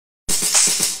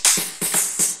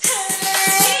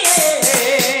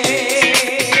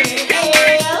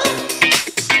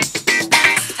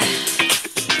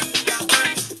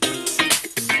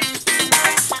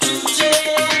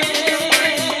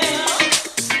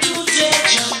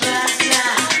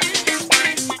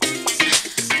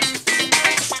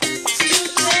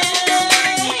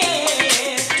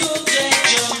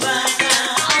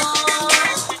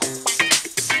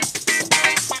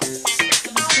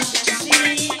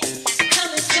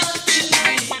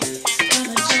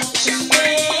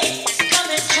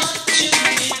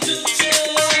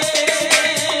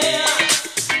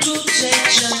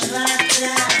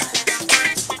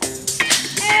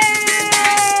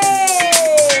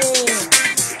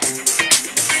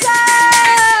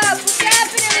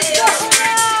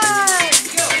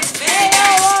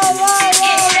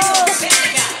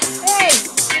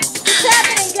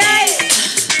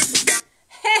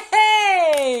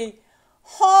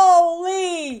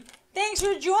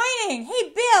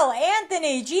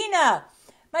Gina,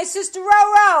 my sister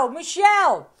Roro,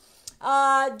 Michelle,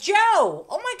 Joe. Oh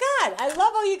my God, I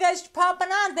love all you guys popping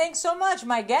on. Thanks so much.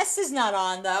 My guest is not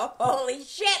on though. Holy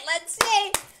shit, let's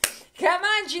see. Come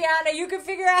on, Gianna, you can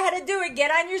figure out how to do it.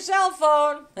 Get on your cell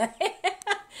phone.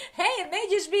 Hey, it may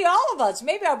just be all of us.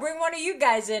 Maybe I'll bring one of you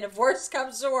guys in if worse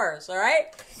comes to worse, all right?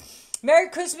 Merry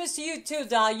Christmas to you too,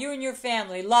 doll. You and your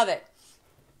family. Love it.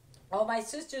 Oh, my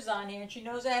sister's on here, and she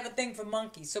knows I have a thing for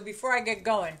monkeys. So before I get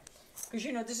going, because,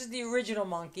 you know, this is the original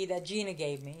monkey that Gina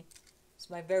gave me. It's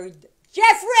my very...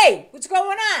 Jeffrey! What's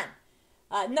going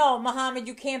on? No, Mohammed,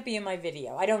 you can't be in my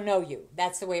video. I don't know you.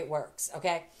 That's the way it works,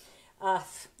 okay?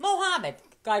 Mohammed.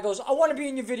 Guy goes, I want to be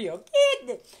in your video.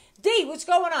 D, what's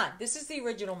going on? This is the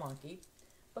original monkey.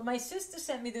 But my sister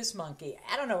sent me this monkey.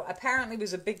 I don't know. Apparently it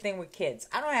was a big thing with kids.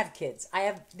 I don't have kids.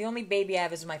 The only baby I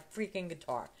have is my freaking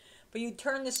guitar. But you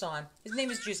turn this on. His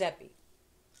name is Giuseppe.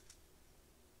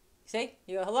 See?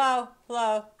 You go, hello?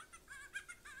 Hello?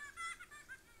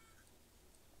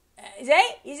 See?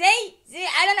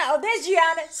 I don't know. Oh, there's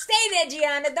Gianna. Stay there,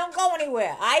 Gianna. Don't go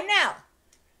anywhere. I know.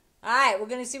 All right, we're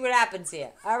going to see what happens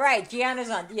here. All right, Gianna's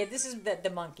on. Yeah, this is the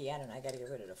monkey. I don't know. I got to get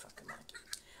rid of the fucking monkey.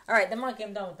 All right, the monkey.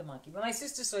 I'm done with the monkey. But my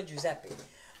sister saw Giuseppe.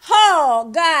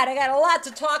 Oh, God. I got a lot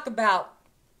to talk about.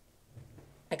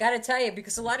 I got to tell you,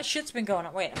 because a lot of shit's been going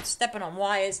on. Wait, I'm stepping on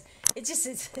wires. It's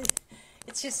just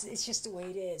the way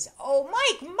it is. Oh,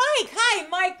 Mike. Hi,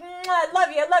 Mike. I love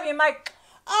you, Mike.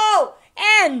 Oh,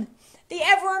 and the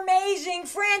ever-amazing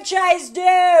franchise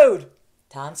dude,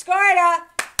 Tom Scarda.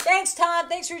 Thanks, Tom.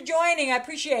 Thanks for joining. I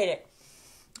appreciate it.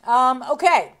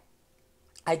 Okay.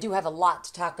 I do have a lot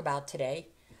to talk about today.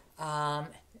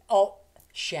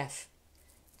 Chef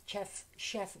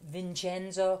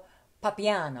Vincenzo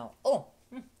Papiano. Oh,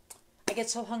 I get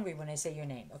so hungry when I say your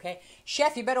name, okay?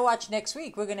 Chef, you better watch next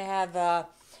week. We're going to have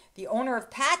the owner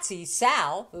of Patsy,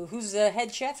 Sal, who's the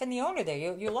head chef and the owner there.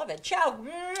 You'll love it. Ciao.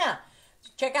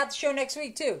 Check out the show next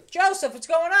week, too. Joseph, what's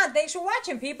going on? Thanks for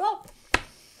watching, people.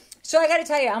 So I got to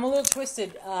tell you, I'm a little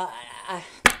twisted.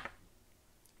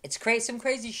 It's crazy. Some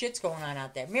crazy shit's going on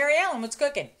out there. Maryann, what's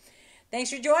cooking?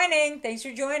 Thanks for joining.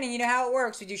 You know how it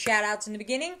works. We do shout-outs in the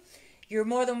beginning. You're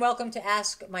more than welcome to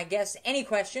ask my guests any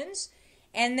questions.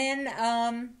 And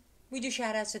then we do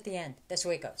shout-outs at the end. That's the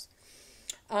way it goes.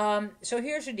 So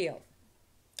here's the deal.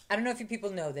 I don't know if you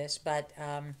people know this, but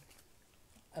I'm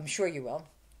sure you will.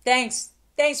 Thanks,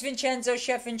 Vincenzo,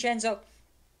 Chef Vincenzo.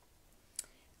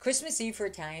 Christmas Eve for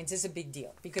Italians is a big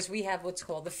deal because we have what's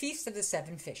called the Feast of the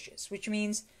Seven Fishes, which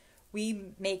means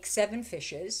we make 7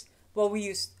 fishes. Well,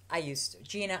 I used to.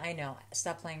 Gina, I know.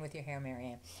 Stop playing with your hair,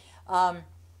 Maryann. I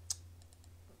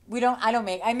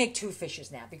make 2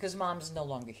 fishes now because Mom's no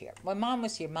longer here. When Mom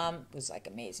was here, Mom was like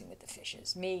amazing with the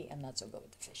fishes. Me, I'm not so good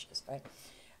with the fishes, right?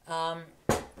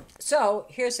 So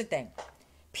here's the thing.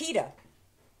 PETA,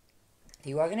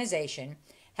 the organization,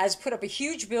 has put up a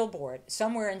huge billboard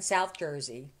somewhere in South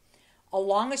Jersey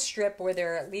along a strip where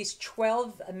there are at least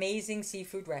 12 amazing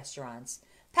seafood restaurants.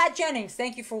 Pat Jennings,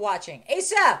 thank you for watching.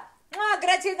 Asa,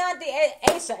 grazie tante,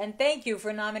 Asa, and thank you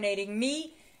for nominating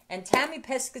me and Tammy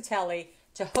Pescatelli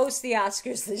to host the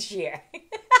Oscars this year.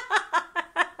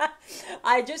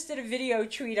 I just did a video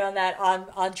tweet on that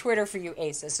on Twitter for you,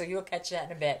 Asa, so you'll catch that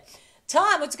in a bit.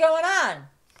 Tom, what's going on?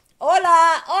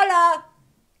 Hola.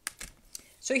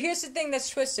 So here's the thing that's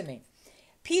twisted me.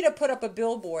 PETA put up a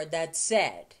billboard that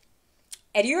said,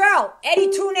 Eddie Earl,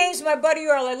 Eddie, 2 names, my buddy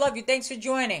Earl, I love you, thanks for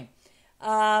joining.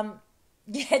 Yeah,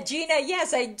 Gina,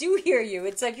 yes, I do hear you.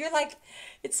 It's like you're like,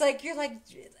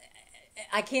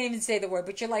 I can't even say the word,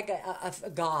 but you're like a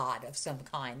god of some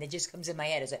kind that just comes in my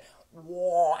head. It's like,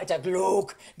 Whoa, it's like,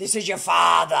 Luke, this is your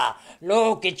father.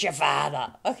 Luke, it's your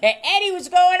father. Okay, Eddie, what's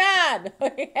going on?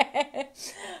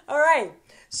 All right,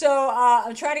 so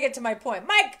I'm trying to get to my point.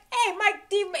 Mike, hey, Mike,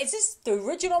 is this the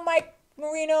original Mike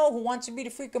Marino who wants to be the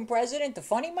freaking president? The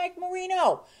funny Mike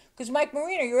Marino? Because Mike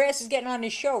Marino, your ass is getting on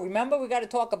this show. Remember, we got to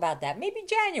talk about that. Maybe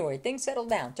January, things settle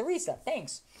down. Teresa,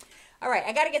 thanks. All right,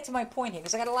 I got to get to my point here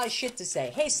because I got a lot of shit to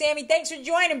say. Hey, Sammy, thanks for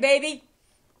joining, baby.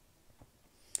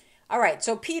 All right,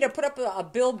 so Peter put up a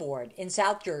billboard in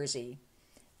South Jersey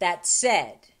that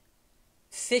said,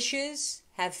 fishes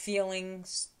have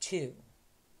feelings too,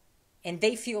 and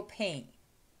they feel pain.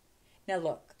 Now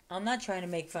look, I'm not trying to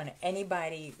make fun of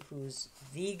anybody who's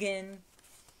vegan.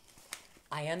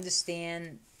 I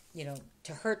understand, you know,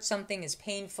 to hurt something is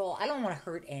painful. I don't want to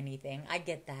hurt anything. I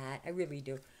get that. I really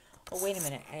do. Oh, wait a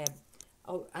minute. I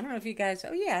don't know if you guys,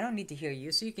 oh yeah, I don't need to hear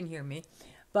you, so you can hear me.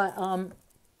 But,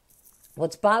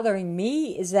 what's bothering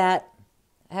me is that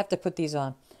I have to put these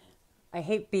on. I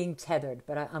hate being tethered,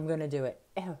 but I'm going to do it.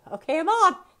 Okay, I'm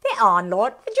on. They're on,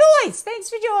 Lord. Joyce, thanks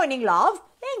for joining, love.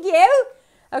 Thank you.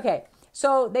 Okay,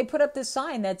 so they put up this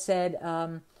sign that said,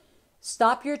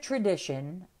 stop your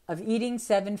tradition of eating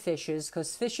 7 fishes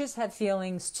because fishes have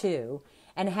feelings too,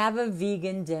 and have a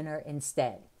vegan dinner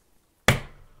instead.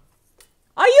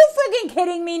 Are you freaking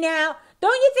kidding me now?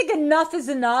 Don't you think enough is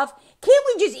enough? Can't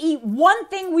we just eat one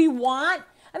thing we want?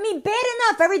 I mean, bad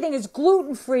enough everything is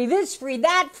gluten-free, this free,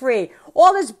 that free,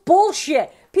 all this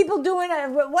bullshit. People doing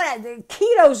the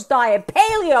keto diet,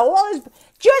 paleo, all this.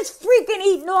 Just freaking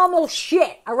eat normal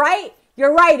shit, all right?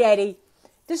 You're right, Eddie.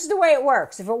 This is the way it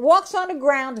works. If it walks on the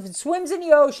ground, if it swims in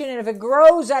the ocean, and if it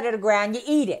grows out of the ground, you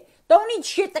eat it. Don't eat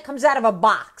shit that comes out of a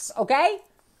box, okay?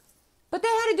 But they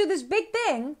had to do this big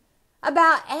thing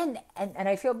about, and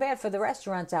I feel bad for the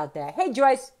restaurants out there. Hey,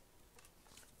 Joyce.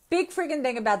 Big freaking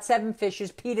thing about 7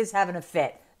 fishes. Peter's having a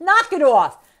fit. Knock it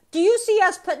off. Do you see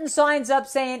us putting signs up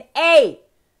saying, hey,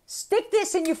 stick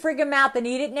this in your friggin' mouth and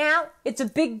eat it now? It's a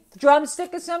big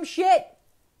drumstick or some shit?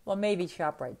 Well, maybe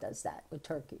ShopRite does that with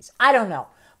turkeys. I don't know.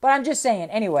 But I'm just saying.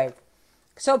 Anyway,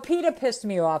 so Peter pissed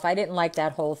me off. I didn't like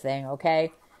that whole thing,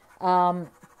 okay? But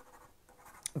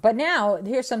now,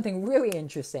 here's something really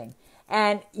interesting.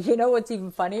 And you know what's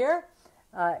even funnier?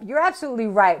 You're absolutely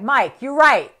right. Mike, you're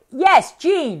right. Yes,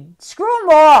 Gene, screw them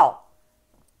all.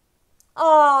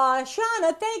 Aw,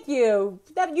 Shauna, thank you.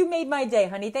 You made my day,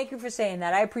 honey. Thank you for saying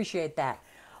that. I appreciate that.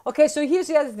 Okay, so here's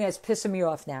the other thing that's pissing me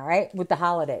off now, right? With the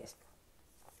holidays.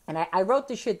 And I wrote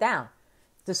this shit down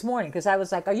this morning because I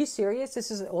was like, are you serious?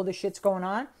 This is all the shit's going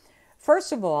on?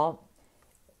 First of all,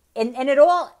 and it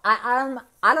all, I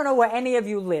don't know where any of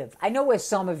you live. I know where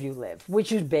some of you live,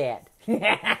 which is bad.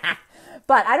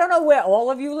 But I don't know where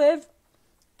all of you live.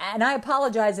 And I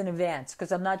apologize in advance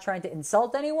because I'm not trying to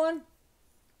insult anyone.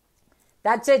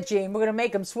 That's it, Gene. We're going to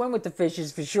make them swim with the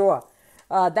fishes for sure.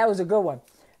 That was a good one.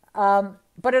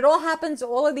 But it all happens,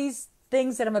 all of these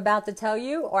things that I'm about to tell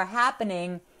you are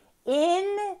happening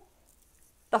in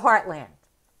the heartland.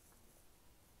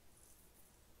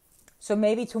 So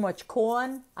maybe too much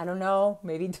corn. I don't know.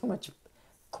 Maybe too much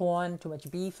corn, too much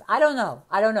beef. I don't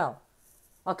know.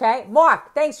 Okay?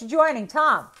 Mark, thanks for joining.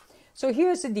 Tom. So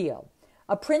here's the deal.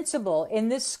 A principal in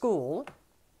this school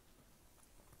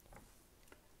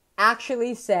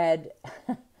actually said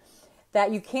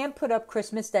that you can't put up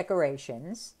Christmas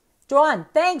decorations. Dawn,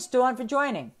 thanks, Dawn, for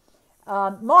joining.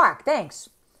 Mark, thanks.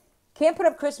 Can't put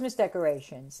up Christmas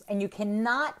decorations, and you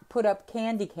cannot put up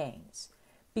candy canes.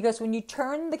 Because when you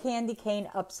turn the candy cane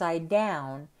upside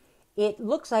down, it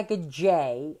looks like a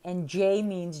J, and J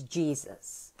means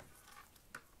Jesus.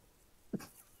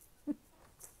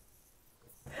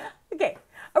 Okay,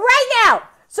 right now.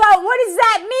 So what does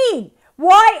that mean?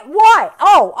 Why?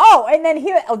 Oh, and then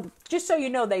here, just so you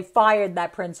know, they fired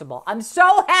that principal. I'm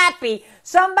so happy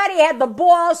somebody had the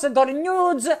balls to go to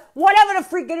nudes, whatever the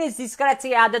freak it is,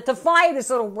 disgraziata, to fire this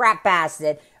little rat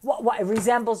bastard. What it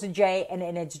resembles a J, and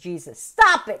it's Jesus.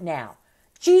 Stop it now.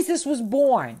 Jesus was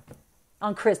born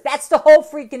on Christmas. That's the whole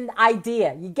freaking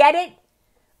idea. You get it?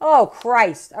 Oh,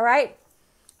 Christ. All right?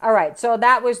 All right, so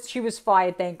she was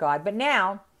fired, thank God. But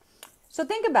now, so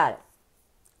think about it.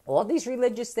 All these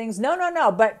religious things, no.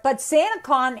 But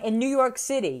SantaCon in New York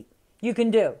City, you can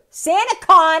do.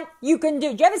 SantaCon, you can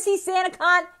do. Did you ever see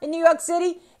SantaCon in New York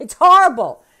City? It's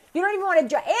horrible. You don't even want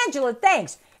to, Angela,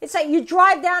 thanks. It's like you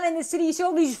drive down in the city, you see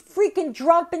all these freaking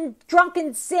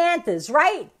drunken Santas,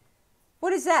 right?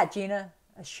 What is that, Gina?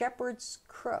 A shepherd's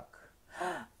crook.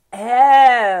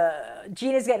 Oh,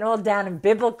 Gina's getting all down in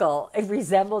biblical. It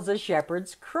resembles a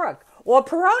shepherd's crook. Or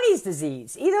Peyronie's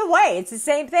disease. Either way, it's the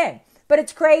same thing. But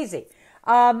it's crazy.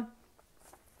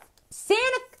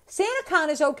 SantaCon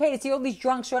is okay to see all these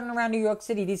drunks running around New York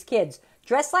City, these kids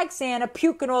dressed like Santa,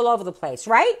 puking all over the place,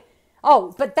 right?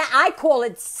 Oh, but I call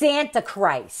it Santa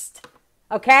Christ.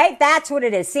 Okay? That's what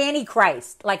it is. Santy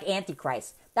Christ, like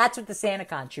Antichrist. That's what the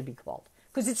SantaCon should be called.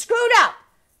 Because it's screwed up.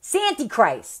 Santy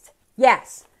Christ.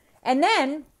 Yes. And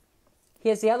then,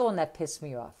 here's the other one that pissed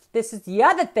me off. This is the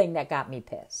other thing that got me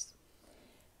pissed.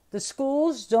 The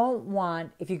schools don't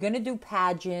want, if you're going to do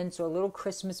pageants or little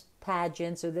Christmas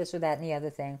pageants or this or that and the other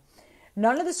thing,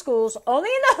 none of the schools, only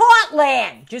in the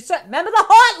heartland. Just remember the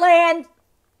heartland.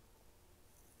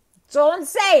 That's all I'm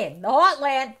saying. The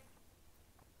heartland.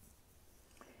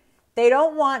 They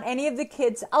don't want any of the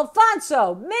kids.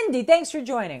 Alfonso, Mindy, thanks for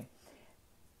joining.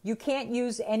 You can't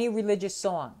use any religious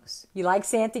songs. You like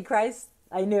Santy Christ?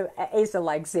 I knew Asa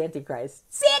likes Santy Christ.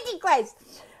 Santy Christ!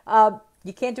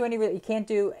 You can't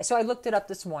do so I looked it up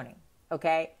this morning,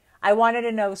 okay? I wanted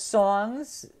to know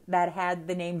songs that had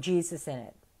the name Jesus in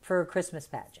it for a Christmas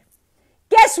pageant.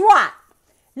 Guess what?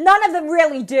 None of them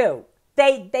really do.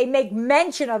 They make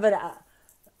mention of it,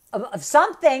 of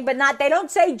something, but they don't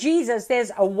say Jesus.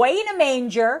 There's Away in a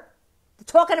Manger. They're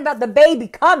talking about the baby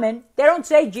coming. They don't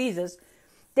say Jesus.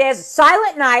 There's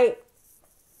Silent Night.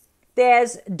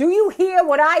 There's Do You Hear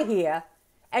What I Hear?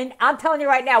 And I'm telling you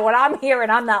right now, what I'm hearing,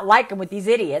 I'm not liking with these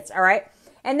idiots, all right?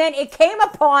 And then It Came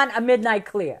Upon a Midnight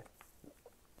Clear.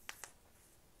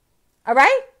 All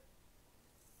right?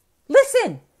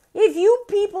 Listen, if you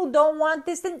people don't want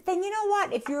this, then you know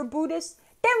what? If you're a Buddhist,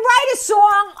 then write a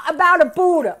song about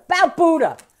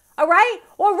Buddha, all right?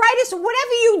 Or write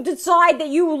whatever you decide that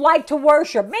you like to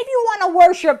worship. Maybe you want to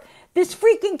worship this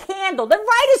freaking candle. Then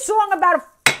write a song about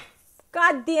a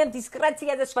goddamn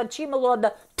disgrazia de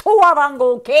sfacimolo,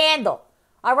 2-angle candle,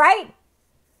 all right?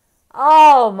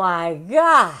 Oh, my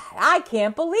God. I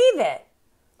can't believe it.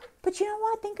 But you know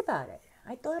what? Think about it.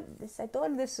 I thought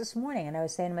of this morning, and I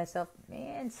was saying to myself,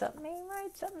 man, something ain't right.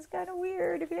 Something's kind of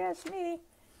weird, if you ask me.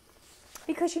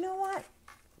 Because you know what?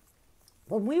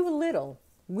 When we were little,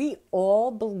 we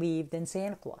all believed in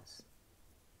Santa Claus,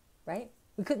 right?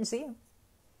 We couldn't see him.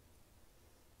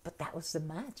 But that was the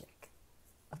magic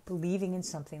of believing in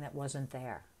something that wasn't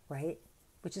there, right?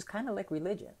 Which is kind of like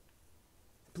religion.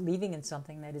 Believing in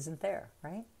something that isn't there,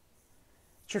 right?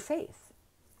 It's your faith.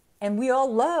 And we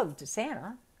all loved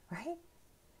Santa, right?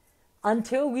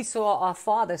 Until we saw our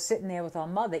father sitting there with our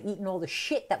mother eating all the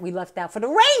shit that we left out for the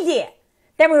reindeer.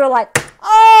 Then we were like,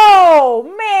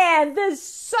 oh, man, this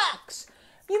sucks.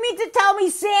 You mean to tell me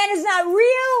Santa's not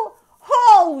real?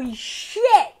 Holy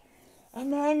shit.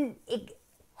 And then, hey,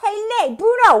 Nate,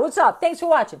 Bruno, what's up? Thanks for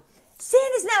watching.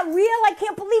 Santa's not real. I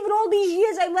can't believe it. All these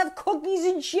years I left cookies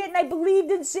and shit and I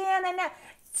believed in Santa.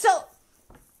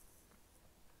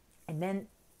 And then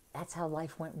that's how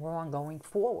life went wrong going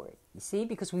forward. You see?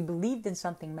 Because we believed in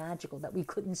something magical that we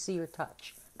couldn't see or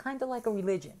touch. Kind of like a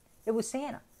religion. It was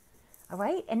Santa. All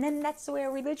right? And then that's the way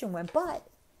our religion went. But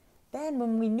then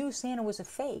when we knew Santa was a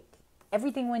fake,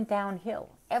 everything went downhill.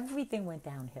 Everything went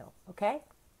downhill. Okay?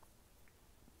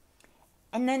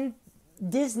 And then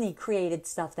Disney created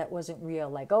stuff that wasn't real.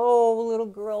 Like, oh, little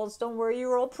girls, don't worry,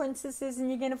 you're all princesses and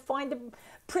you're going to find a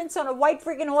prince on a white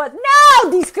freaking horse.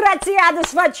 No! Disgraziata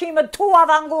sfacima tua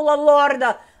vangula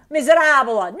lorda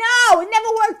miserabile. No, it never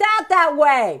worked out that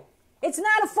way. It's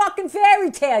not a fucking fairy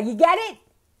tale. You get it?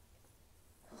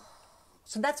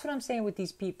 So that's what I'm saying with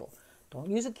these people. Don't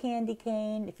use a candy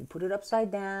cane. If you put it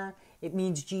upside down, it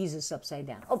means Jesus upside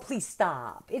down. Oh, please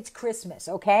stop. It's Christmas,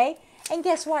 okay? And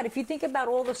guess what? If you think about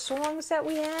all the songs that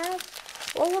we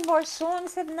have, all of our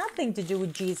songs have nothing to do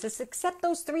with Jesus except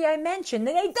those three I mentioned.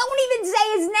 And they don't even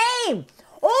say his name.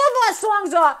 All of our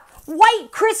songs are White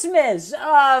Christmas,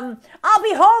 I'll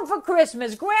Be Home for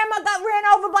Christmas, Grandma Got Ran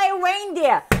Over by a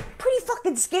Reindeer. Pretty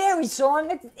fucking scary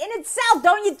song in itself,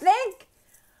 don't you think?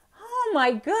 Oh,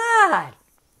 my God.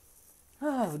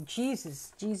 Oh,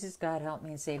 Jesus. Jesus, God, help me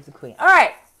and save the Queen. All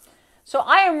right. So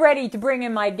I am ready to bring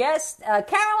in my guest.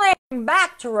 Carol Ann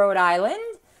back to Rhode Island.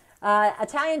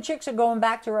 Italian Chicks are going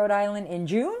back to Rhode Island in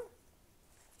June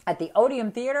at the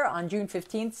Odeum Theater on June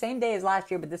 15th. Same day as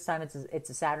last year, but this time it's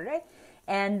a Saturday.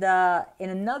 And in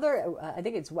another, I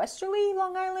think it's Westerly,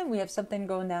 Long Island, we have something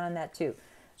going down on that too.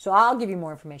 So I'll give you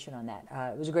more information on that.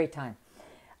 It was a great time.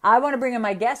 I want to bring in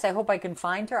my guest. I hope I can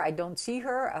find her. I don't see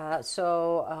her.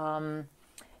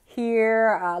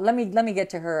 Here, let me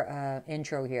get to her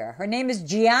intro here. Her name is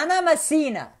Gianna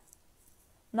Messina.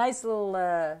 Nice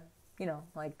little,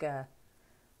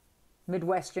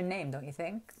 Midwestern name, don't you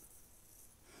think?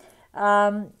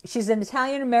 She's an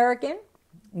Italian-American,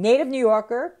 native New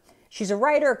Yorker. She's a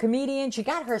writer, a comedian. She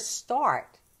got her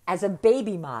start as a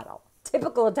baby model.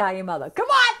 Typical Italian mother. Come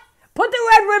on! Put the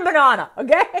red ribbon on her,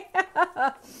 okay?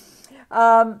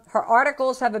 Her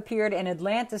articles have appeared in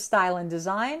Atlanta Style and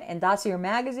Design and Dossier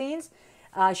magazines.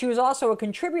 She was also a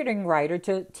contributing writer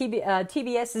to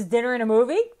TBS's Dinner and a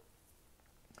Movie.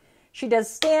 She does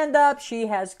stand-up. She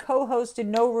has co-hosted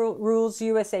No Rules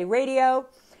USA Radio.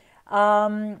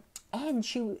 And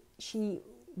she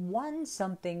won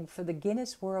something for the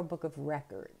Guinness World Book of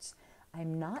Records.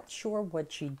 I'm not sure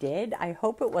what she did. I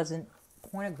hope it wasn't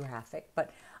pornographic, but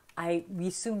we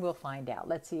soon will find out.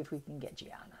 Let's see if we can get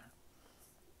Gianna.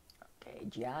 Okay,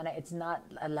 Gianna, it's not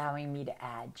allowing me to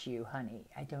add you, honey.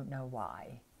 I don't know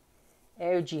why.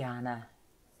 Oh, Gianna.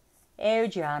 Oh,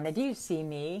 Gianna, do you see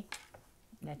me?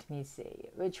 Let me see.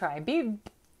 We'll try.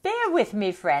 Bear with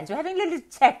me, friends. We're having little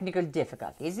technical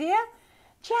difficulties here.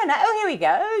 Gianna, oh, here we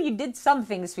go. Oh, you did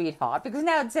something, sweetheart, because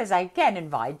now it says I can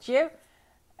invite you.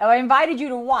 Oh, I invited you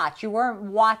to watch. You weren't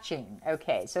watching.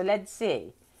 Okay, so let's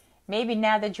see. Maybe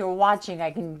now that you're watching,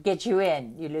 I can get you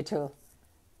in, you little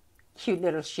cute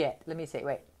little shit. Let me see.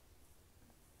 Wait.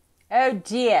 Oh,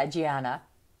 dear, Gianna.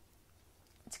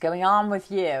 What's going on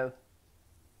with you?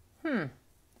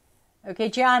 Okay,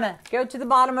 Gianna, go to the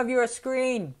bottom of your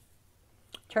screen.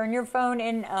 Turn your phone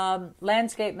in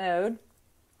landscape mode.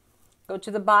 Go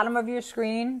to the bottom of your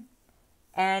screen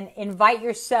and invite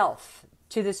yourself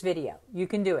to this video. You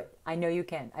can do it. I know you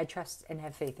can. I trust and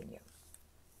have faith in you.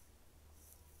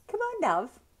 Come on, love.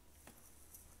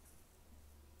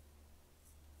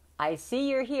 I see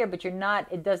you're here, but you're not,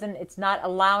 it's not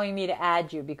allowing me to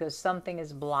add you because something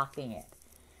is blocking it.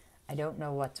 I don't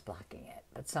know what's blocking it,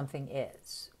 but something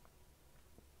is.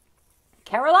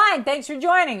 Caroline, thanks for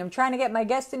joining. I'm trying to get my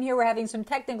guest in here. We're having some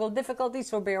technical difficulties,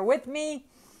 so bear with me.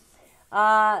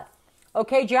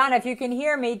 Okay, Gianna, if you can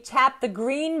hear me, tap the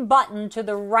green button to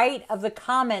the right of the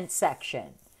comment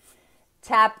section.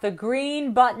 Tap the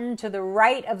green button to the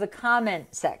right of the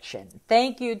comment section.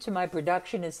 Thank you to my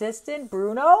production assistant,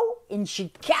 Bruno, in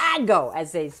Chicago,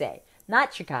 as they say.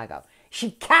 Not Chicago.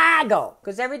 Chicago.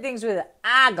 Because everything's with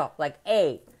an ago, like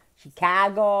A.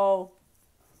 Chicago.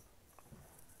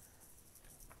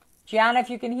 Gianna, if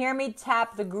you can hear me,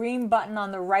 tap the green button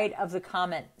on the right of the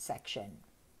comment section.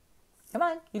 Come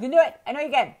on, you can do it. I know you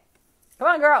can. Come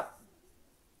on, girl.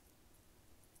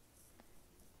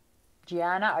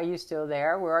 Gianna, are you still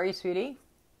there? Where are you, sweetie?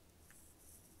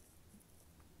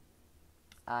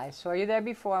 I saw you there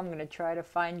before. I'm going to try to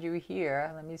find you here.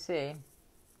 Let me see.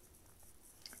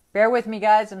 Bear with me,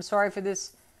 guys. I'm sorry for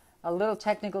this a little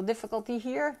technical difficulty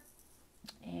here.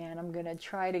 And I'm going to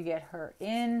try to get her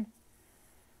in.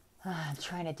 I'm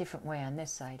trying a different way on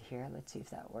this side here. Let's see if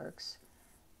that works.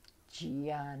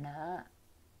 Gianna.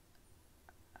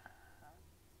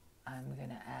 I'm going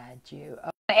to add you.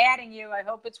 Oh, I'm adding you. I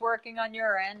hope it's working on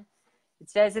your end. It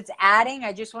says it's adding.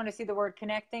 I just want to see the word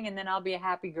connecting, and then I'll be a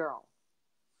happy girl.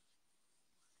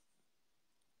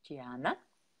 Gianna.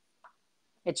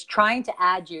 It's trying to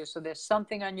add you, so there's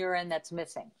something on your end that's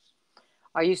missing.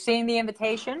 Are you seeing the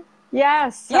invitation?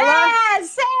 Yes.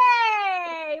 Yes!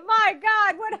 Hey! My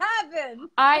God, what happened?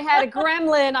 I had a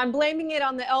gremlin. I'm blaming it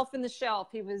on the elf in the shelf.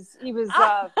 He was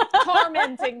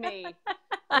tormenting me.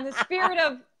 In the spirit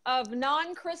of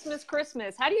non-Christmas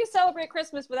Christmas. How do you celebrate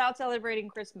Christmas without celebrating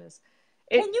Christmas?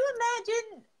 Can you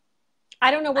imagine?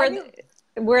 I don't know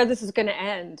where this is going to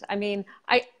end. I mean,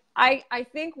 I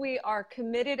think we are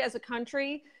committed as a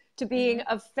country to being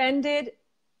offended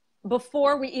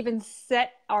before we even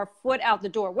set our foot out the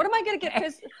door. What am I going to get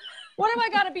pissed? What am I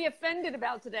going to be offended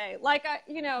about today? Like,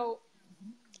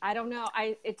 I don't know.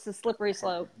 It's a slippery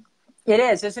slope. It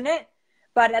is, isn't it?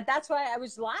 But that's why I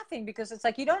was laughing, because it's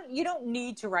like you don't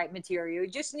need to write material. You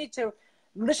just need to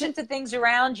listen to things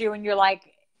around you, and you're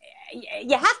like,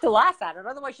 you have to laugh at it.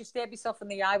 Otherwise, you stab yourself in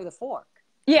the eye with a fork.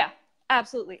 Yeah,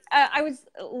 absolutely. I was,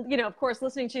 of course,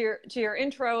 listening to your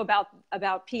intro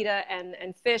about PETA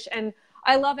and fish, and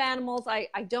I love animals. I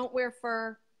don't wear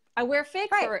fur. I wear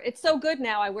fake fur. It's so good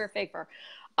now. I wear fake fur.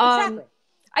 Exactly.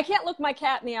 I can't look my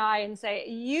cat in the eye and say,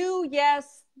 you,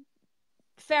 yes,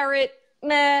 ferret,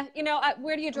 meh.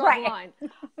 Where do you draw the line?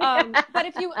 But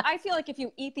I feel like if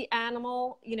you eat the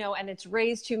animal, and it's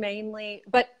raised humanely,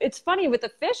 but it's funny with the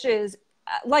fishes,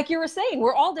 like you were saying,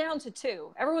 we're all down to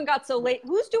 2. Everyone got so late.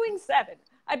 Who's doing 7?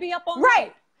 I'd be up all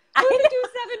night. Who can do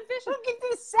 7 fishes? Who can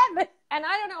do 7? And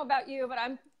I don't know about you, but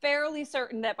I'm fairly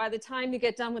certain that by the time you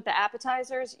get done with the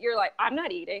appetizers, you're like, I'm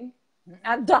not eating.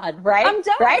 I'm done, right? I'm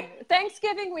done. Right?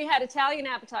 Thanksgiving, we had Italian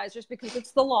appetizers because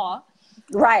it's the law.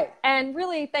 Right. And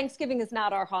really, Thanksgiving is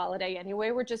not our holiday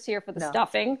anyway. We're just here for the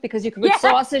stuffing because you can put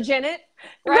sausage in it.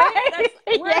 Right?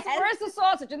 Where's the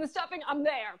sausage and the stuffing? I'm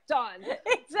there. Done.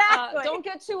 Exactly. don't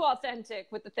get too authentic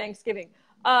with the Thanksgiving.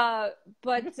 But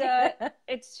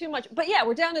it's too much. But yeah,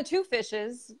 we're down to 2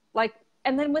 fishes. Like,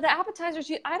 and then with the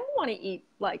appetizers, I don't want to eat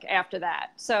like after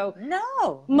that. So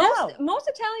most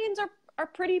Italians are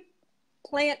pretty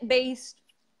plant-based,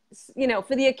 you know,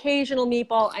 for the occasional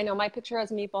meatball. I know my picture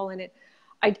has a meatball in it.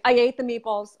 I ate the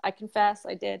meatballs. I confess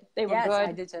I did. They were good.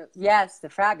 I did too. Yes, they're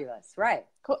fabulous. Right.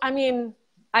 Cool. I mean,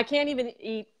 I can't even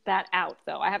eat that out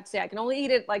though. I have to say I can only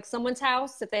eat it like someone's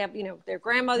house if they have, you know, their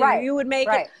grandmother, you would make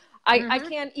it. I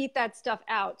can't eat that stuff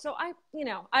out. So I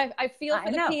feel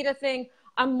for the PETA thing.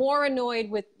 I'm more annoyed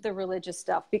with the religious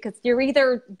stuff because you're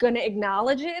either going to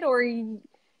acknowledge it or you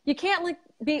can't like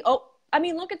be, I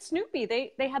mean, look at Snoopy.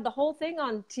 They had the whole thing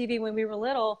on TV when we were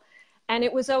little and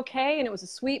it was okay. And it was a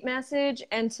sweet message.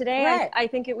 And today I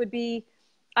think it would be,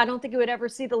 I don't think it would ever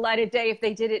see the light of day if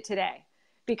they did it today.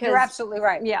 Because you're absolutely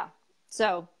right. Yeah.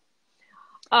 So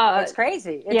it's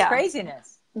crazy. It's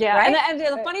craziness. Yeah. Right? And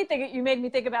the funny thing that you made me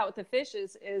think about with the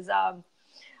fishes is I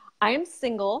am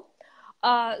single.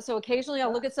 So occasionally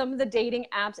I'll look at some of the dating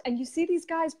apps and you see these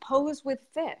guys pose with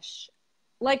fish.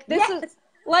 Like this is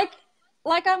like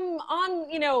I'm on,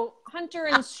 you know,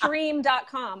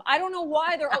 hunterandstream.com. I don't know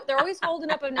why they're always holding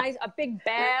up a big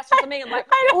bass or something. I'm like,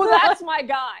 oh, that's my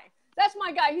guy. That's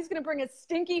my guy. He's going to bring a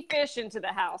stinky fish into the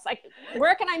house. Like,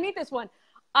 where can I meet this one?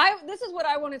 This is what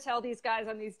I want to tell these guys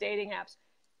on these dating apps.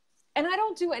 And I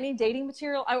don't do any dating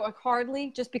material. I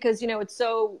hardly, just because, you know, it's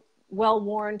so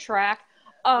well-worn track.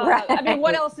 I mean,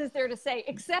 what else is there to say?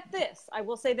 Except this. I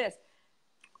will say this.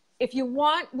 If you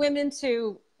want women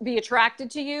to be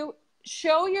attracted to you,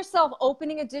 show yourself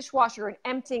opening a dishwasher and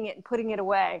emptying it and putting it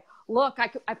away. Look,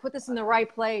 I put this in the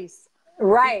right place.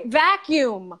 Right.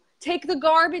 Vacuum. Take the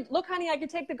garbage. Look, honey, I can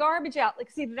take the garbage out. Like,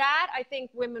 see that? I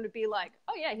think women would be like,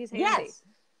 oh yeah, he's handy. Yes.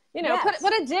 You know,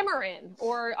 put a dimmer in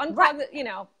or unplug the, you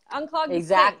know, unclog the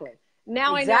sink.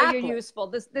 Now I know you're useful.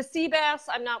 The sea bass,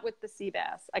 I'm not with the sea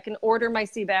bass. I can order my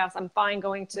sea bass. I'm fine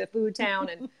going to Food Town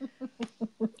and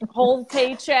whole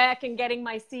paycheck and getting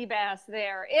my sea bass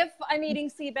there. If I'm eating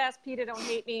sea bass, PETA, don't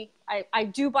hate me. I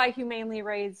do buy humanely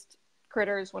raised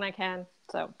critters when I can.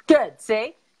 So good.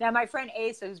 See? Now, my friend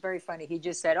Asa, who's very funny, he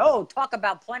just said, oh, talk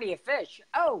about plenty of fish.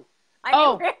 Oh,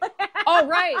 really? Oh,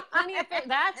 right. Plenty of fish.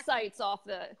 That site's off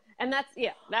the, and that's,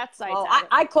 that site's out.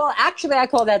 I call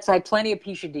that site Plenty of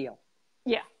Piece Deal.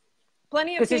 Yeah.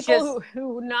 Plenty of people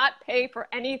who not pay for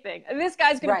anything. And this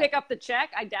guy's going to pick up the check.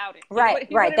 I doubt it. Right.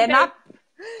 He wouldn't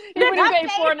pay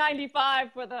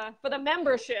 $4.95 for the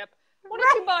membership. Why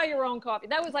don't you buy your own coffee?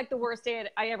 That was like the worst day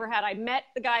I ever had. I met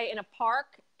the guy in a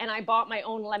park and I bought my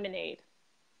own lemonade.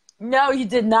 No, you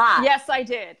did not. Yes, I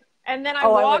did. And then I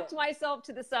walked myself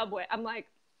to the subway. I'm like,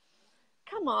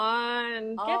 come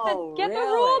on, get the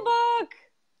rule book.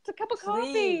 It's a cup of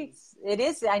coffee. It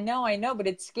is. I know, but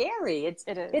it's scary. It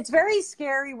is. It's very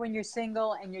scary when you're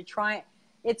single and you're trying.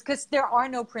 It's because there are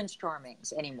no Prince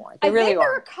Charmings anymore. There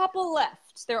are a couple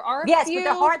left. There are a few. But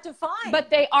they're hard to find.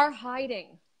 But they are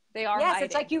hiding. Hiding.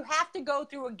 It's like you have to go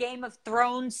through a Game of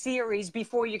Thrones series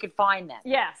before you could find them.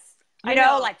 Yes. You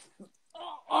know, like...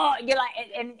 Oh, you're like,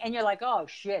 and you're like, oh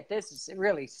shit, it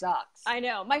really sucks. I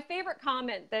know. My favorite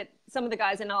comment that some of the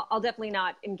guys, and I'll definitely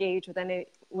not engage with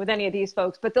any of these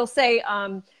folks, but they'll say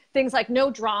things like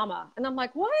no drama, and I'm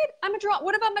like, what?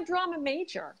 What if I'm a drama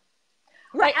major?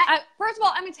 Right. First of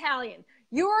all, I'm Italian.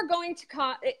 You are going to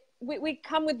come. We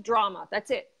come with drama. That's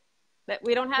it. That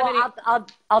we don't have any.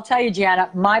 I'll tell you,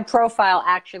 Gianna. My profile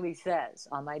actually says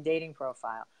on my dating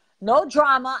profile, no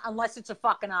drama unless it's a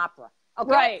fucking opera. Okay,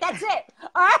 right. That's it.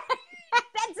 All right,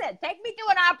 that's it. Take me to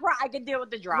an opera. I can deal with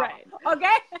the drama. Right.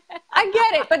 Okay, I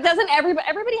get it, but doesn't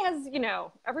everybody has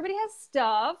everybody has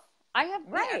stuff.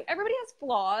 Everybody has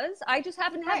flaws. I just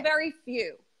happen to have very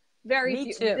few.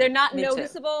 Me too. They're not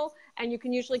noticeable, and you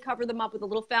can usually cover them up with a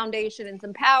little foundation and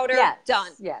some powder. Yes.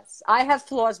 Done. Yes, I have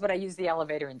flaws, but I use the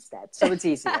elevator instead, so it's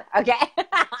easier. Okay.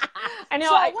 I know.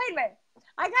 So wait a minute.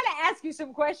 I got to ask you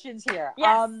some questions here.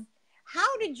 Yes.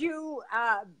 How did you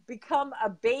become a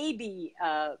baby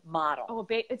model? Oh,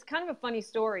 it's kind of a funny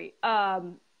story.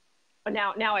 Now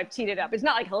I've teed it up. It's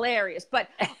not like hilarious, but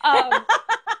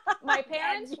my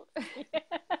parents.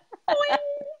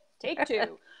 Take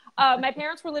two. My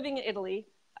parents were living in Italy,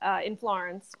 in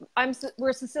Florence.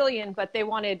 We're Sicilian, but they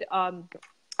wanted.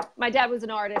 My dad was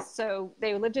an artist, so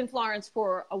they lived in Florence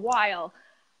for a while.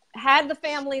 Had the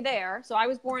family there, so I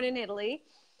was born in Italy.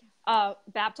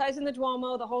 Baptized in the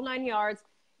Duomo, the whole 9 yards.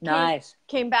 Nice.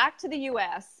 Came back to the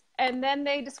U.S. and then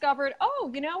they discovered,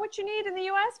 you know what you need in the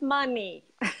U.S.? Money.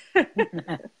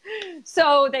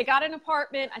 So they got an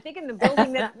apartment, I think in the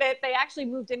building that they actually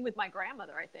moved in with my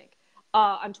grandmother, I think.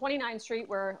 on 29th Street,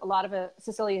 where a lot of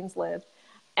Sicilians lived.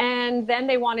 And then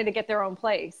they wanted to get their own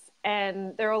place.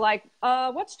 And they were like,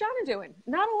 what's Gianna doing?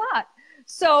 Not a lot.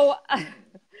 So I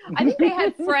think they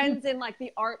had friends in like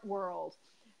the art world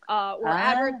or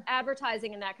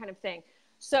advertising and that kind of thing.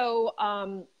 So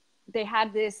they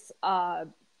had this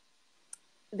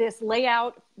this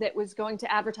layout that was going to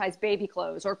advertise baby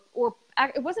clothes, or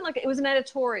it wasn't like, it was an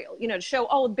editorial, you know, to show,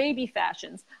 oh, baby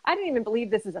fashions. I didn't even believe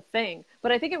this is a thing,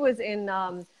 but I think it was in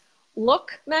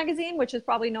Look magazine, which is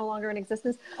probably no longer in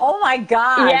existence. Oh my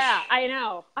gosh. Yeah, I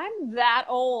know. I'm that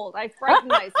old. I frighten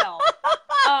myself.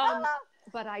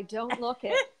 But I don't look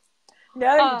it.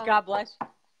 No, God bless.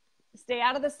 Stay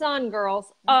out of the sun,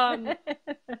 girls.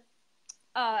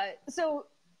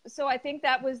 So I think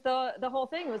that was the whole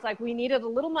thing. It was like, we needed a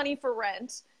little money for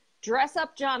rent, dress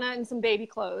up Gianna in some baby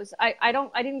clothes. I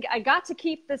got to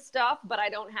keep the stuff, but I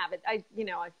don't have it.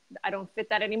 I don't fit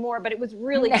that anymore, but it was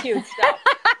really cute stuff.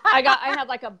 I had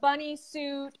like a bunny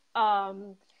suit.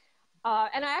 And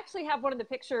I actually have one of the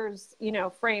pictures, you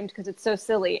know, framed because it's so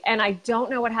silly. And I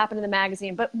don't know what happened in the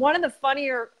magazine, but one of the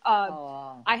funnier,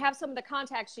 I have some of the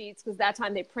contact sheets because that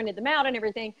time they printed them out and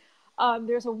everything.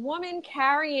 There's a woman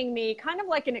carrying me kind of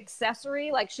like an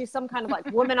accessory, like she's some kind of like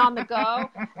woman on the go.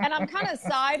 And I'm kind of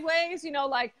sideways, you know,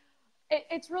 like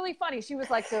it's really funny. She was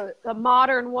like the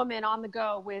modern woman on the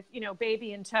go with, you know,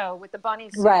 baby in tow with the bunny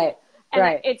suit. Right. And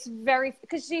right. It's very,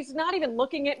 because she's not even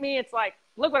looking at me. It's like,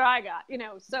 look what I got, you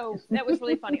know. So that was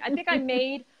really funny. I think I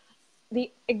made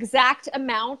the exact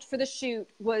amount for the shoot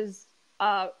was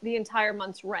the entire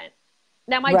month's rent.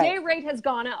 Now my day rate has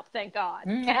gone up, thank God.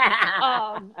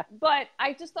 But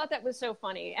I just thought that was so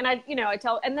funny. And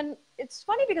and then it's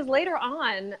funny because later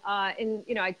on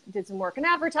I did some work in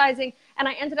advertising and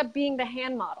I ended up being the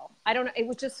hand model. I don't know. It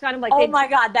was just kind of like, oh my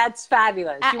God, that's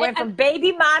fabulous. You went from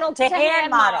baby model to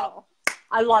hand model.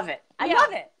 I love it. I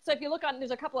love it. So if you look on,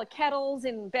 there's a couple of kettles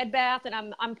in Bed Bath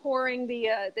and I'm pouring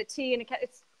the tea in a kettle.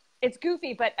 It's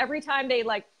goofy, but every time they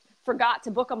like forgot to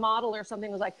book a model or something,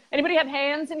 it was like, anybody have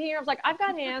hands in here? I was like, I've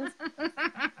got hands.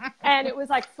 And it was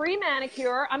like free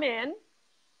manicure. I'm in.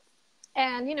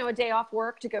 And, you know, a day off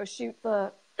work to go shoot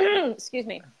excuse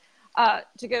me,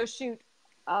 to go shoot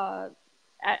at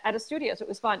a studio. So it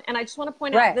was fun. And I just want to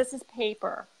point out, this is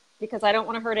paper because I don't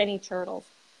want to hurt any turtles.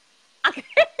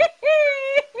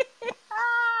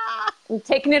 I'm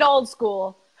taking it old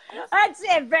school. That's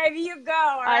it, baby. You go.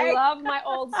 All right? I love my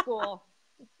old school.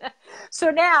 So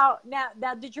now,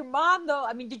 did your mom though?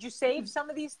 I mean, did you save some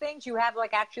of these things? You have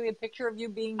like actually a picture of you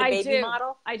being the baby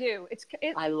model? I do.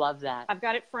 I love that. I've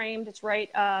got it framed. It's right.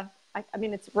 I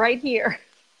mean, it's right here.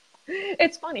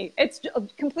 It's funny. It's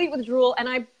complete with drool.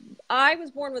 And I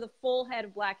was born with a full head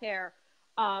of black hair.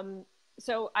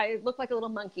 So I look like a little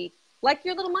monkey, like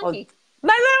your little monkey. Oh,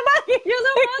 my little monkey. Your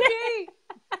little monkey.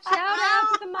 Shout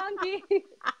out to the monkey.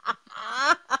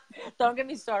 Don't get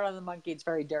me started on the monkey. It's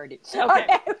very dirty.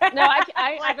 Okay. No,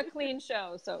 I have a clean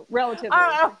show, so relatively.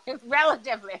 Oh,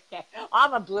 relatively. Okay.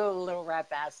 I'm a blue little rat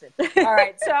bastard. All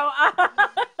right.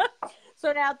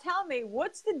 So now tell me,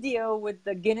 what's the deal with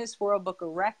the Guinness World Book of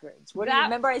Records?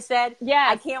 Remember I said,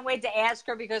 I can't wait to ask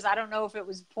her because I don't know if it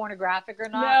was pornographic or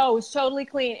not. No, it was totally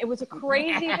clean. It was a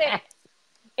crazy thing.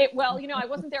 Well, you know, I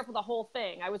wasn't there for the whole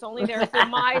thing. I was only there for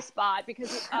my spot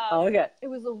because it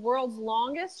was the world's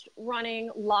longest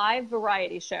running live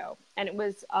variety show. And it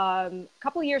was a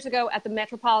couple of years ago at the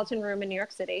Metropolitan Room in New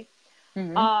York City.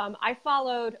 Mm-hmm. I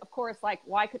followed, of course, like,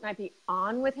 why couldn't I be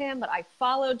on with him? But I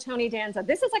followed Tony Danza.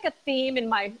 This is like a theme in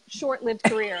my short-lived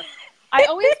career. I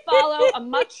always follow a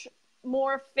much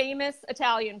more famous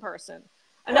Italian person.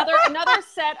 Another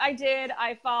set I did,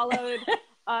 I followed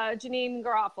Janine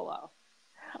Garofalo.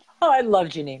 Oh, I love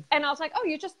Janine. And I was like, oh,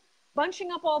 you're just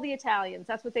bunching up all the Italians.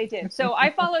 That's what they did. So I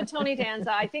followed Tony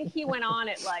Danza. I think he went on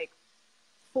at like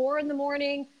 4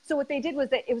 a.m. So what they did was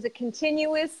that it was a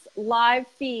continuous live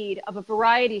feed of a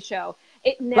variety show.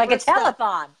 It never like a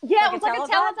telethon. Yeah, it was like a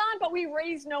telethon, but we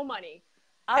raised no money.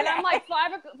 Okay. And I'm like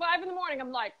 5 in the morning.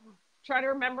 I'm like trying to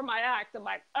remember my act. I'm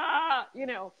like, you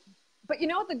know. But you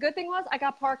know what the good thing was? I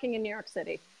got parking in New York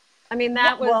City. I mean,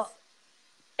 that was...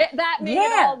 that made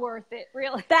it all worth it,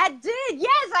 really. That did.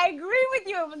 Yes, I agree with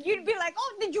you. You'd be like,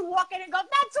 oh, did you walk in and go,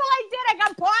 that's all I did. I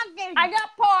got parking. I got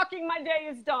parking. My day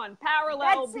is done.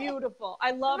 Parallel, beautiful.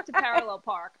 I love to parallel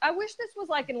park. I wish this was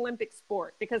like an Olympic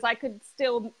sport because I could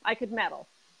medal.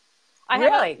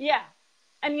 Really? Yeah.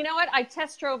 And you know what? I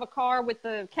test drove a car with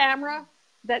the camera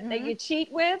that you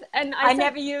cheat with. And I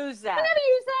never use that. I never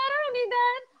use that. I don't need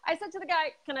that. I said to the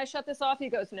guy, can I shut this off? He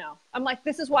goes, no. I'm like,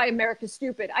 this is why America's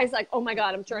stupid. I was like, oh my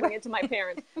God, I'm turning it to my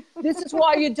parents. This is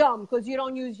why you're dumb, because you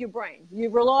don't use your brain.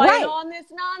 You're relying on this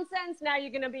nonsense. Now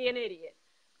you're going to be an idiot.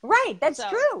 Right. That's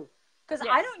true. Because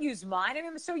I don't use mine. I mean,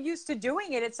 I'm so used to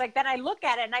doing it. It's like, then I look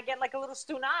at it and I get like a little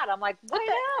stunad. I'm like, what I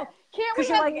know. Can't we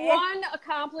have like, one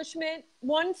accomplishment,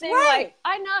 one thing? Like,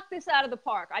 I knocked this out of the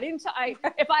park. I didn't,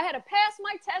 if I had to pass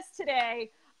my test today,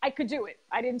 I could do it.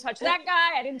 I didn't touch that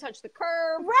guy. I didn't touch the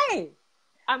curb. Right.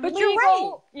 I'm but legal. You're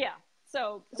right. Yeah.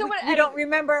 So we don't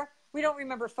remember. We don't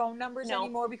remember phone numbers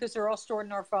anymore because they're all stored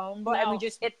in our phone. But and we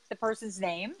just hit the person's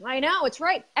name. I know, it's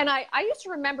right. And I used to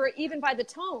remember it even by the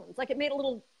tones. Like, it made a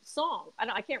little song.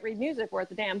 I can't read music worth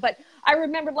a damn, but I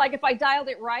remembered, like, if I dialed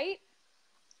it right,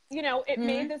 you know, it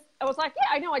made this. I was like, yeah,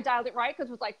 I know I dialed it right, because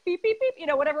it was like beep beep beep, you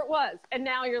know, whatever it was. And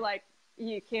now you're like,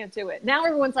 you can't do it. Now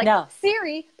everyone's like,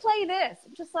 Siri, play this.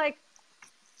 I'm just like,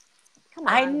 come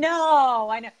on. I know.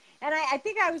 And I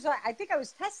think I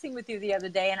was testing with you the other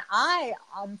day, and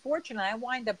unfortunately, I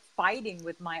wind up fighting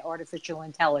with my artificial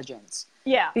intelligence.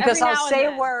 Yeah. Because I'll say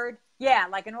a word. Yeah.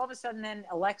 Like, and all of a sudden then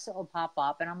Alexa will pop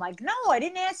up and I'm like, no, I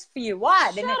didn't ask for you.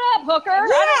 What? Shut up, hooker.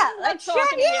 Yeah. I'm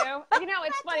talking to you. You know,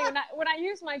 it's funny when I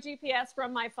use my GPS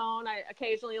from my phone, I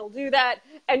occasionally will do that.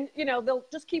 And, you know, they'll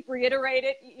just keep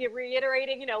reiterating,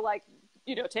 you know, like,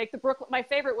 you know, take the Brooklyn. My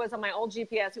favorite was on my old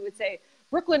GPS, it would say,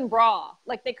 Brooklyn Bra.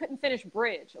 Like, they couldn't finish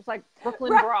bridge. It was like,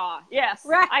 Brooklyn Bra. Yes.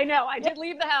 Right. I know. I did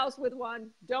leave the house with one.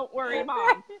 Don't worry,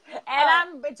 Mom. And I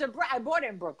bought it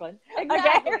in Brooklyn.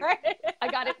 Exactly. Okay, right? I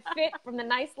got it fit from the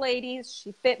nice ladies.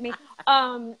 She fit me.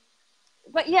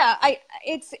 But yeah,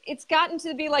 it's gotten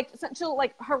to be like, she'll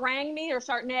like harangue me or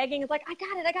start nagging. It's like, I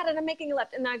got it. I'm making a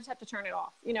left. And I just have to turn it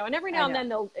off, you know, and every now and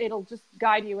then it'll just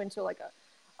guide you into like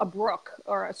a brook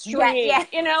or a stream,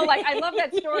 you know, like I love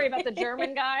that story about the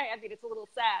German guy. I mean, it's a little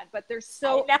sad, but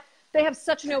they have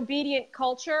such an obedient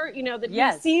culture, you know, that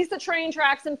he sees the train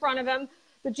tracks in front of him.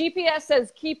 The GPS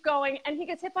says, keep going. And he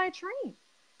gets hit by a train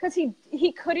because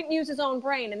he couldn't use his own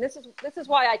brain. And this is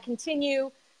why I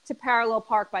continue to parallel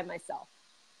park by myself.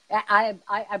 I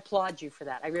applaud you for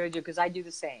that. I really do. Because I do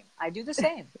the same.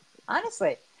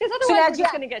 Honestly. Because otherwise we're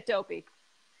just going to get dopey.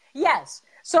 Yes.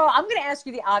 So I'm going to ask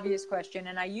you the obvious question,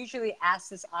 and I usually ask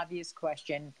this obvious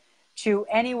question to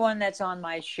anyone that's on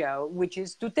my show, which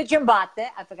is Tutti GIMBOTTA.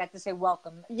 I forgot to say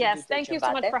welcome. Yes, thank you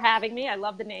so much for having me. I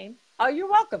love the name. Oh, you're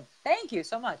welcome. Thank you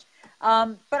so much.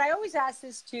 But I always ask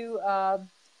this to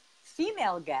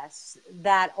female guests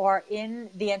that are in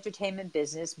the entertainment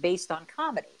business based on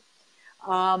comedy.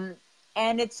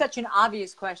 And it's such an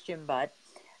obvious question, but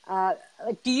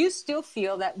do you still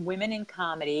feel that women in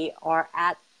comedy are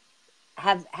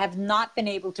have not been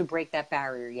able to break that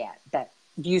barrier yet?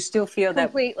 Do you still feel that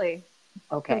completely?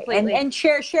 Okay, completely. And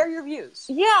share your views.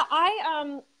 Yeah,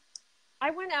 I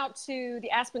went out to the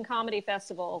Aspen Comedy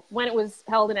Festival when it was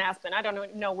held in Aspen. I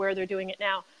don't know where they're doing it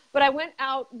now, but I went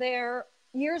out there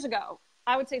years ago.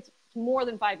 I would say it's more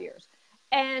than 5 years,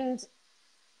 and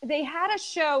they had a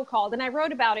show called, and I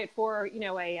wrote about it for, you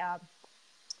know,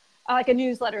 like a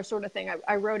newsletter sort of thing.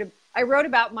 I wrote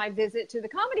about my visit to the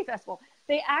comedy festival.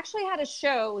 They actually had a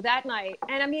show that night.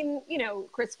 And I mean, you know,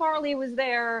 Chris Farley was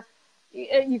there.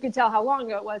 You could tell how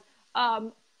long ago it was.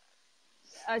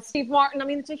 Steve Martin. I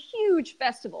mean, it's a huge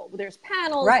festival. There's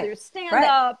panels, there's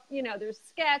stand-up, you know, there's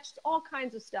sketch, all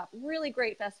kinds of stuff. Really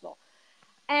great festival.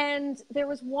 And there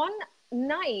was one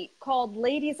night called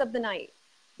Ladies of the Night.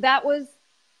 That was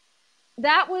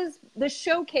the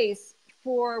showcase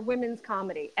for women's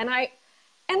comedy. And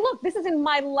look, this is in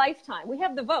my lifetime. We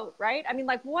have the vote, right? I mean,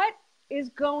 like, what is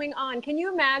going on? Can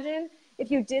you imagine if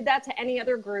you did that to any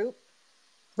other group?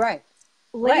 Right.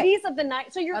 Ladies of the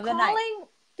Night. So you're calling,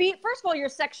 first of all, you're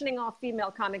sectioning off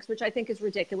female comics, which I think is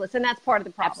ridiculous. And that's part of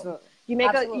the problem.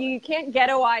 Absolutely. You can't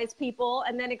ghettoize people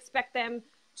and then expect them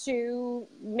to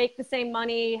make the same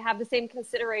money, have the same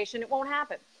consideration. It won't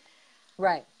happen.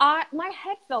 Right. My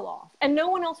head fell off and no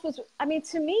one else was, I mean,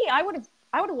 to me, I would have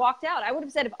walked out. I would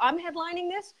have said, if I'm headlining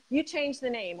this, you change the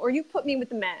name or you put me with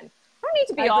the men. I don't need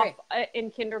to be off in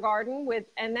kindergarten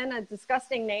and then a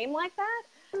disgusting name like that.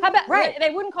 How about, they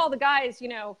wouldn't call the guys, you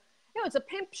know, it's a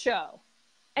pimp show.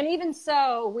 And even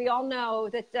so, we all know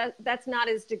that's not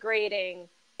as degrading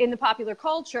in the popular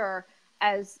culture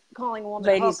as calling a woman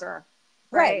a hooker.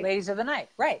 Right. Ladies of the Night.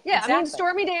 Right. Yeah. Exactly. I mean,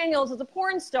 Stormy Daniels is a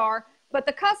porn star, but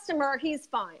the customer, he's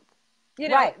fine. You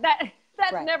know,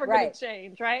 that's never going to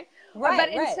change. Right. But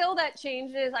until that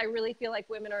changes, I really feel like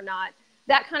women are not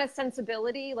that kind of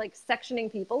sensibility, like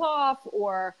sectioning people off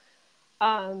or, you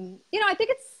know, I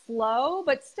think it's slow,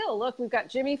 but still, look, we've got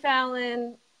Jimmy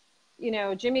Fallon, you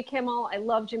know, Jimmy Kimmel. I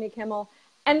love Jimmy Kimmel.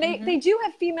 And they do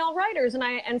have female writers,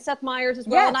 and Seth Meyers as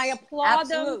well. Yes, and I applaud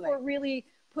absolutely. them for really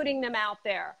putting them out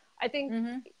there. I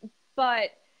think,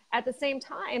 but at the same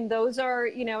time, those are,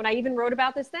 you know, and I even wrote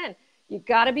about this then. You've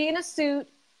got to be in a suit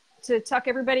to tuck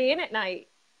everybody in at night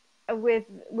with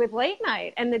late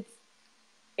night. And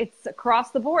it's across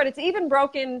the board. It's even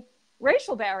broken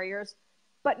racial barriers,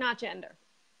 but not gender.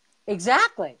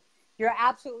 Exactly. You're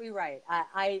absolutely right.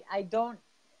 I don't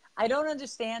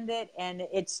understand it, and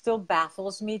it still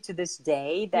baffles me to this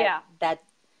day that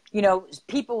you know,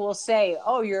 people will say,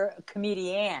 "Oh, you're a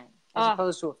comedian," as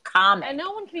opposed to a comic, and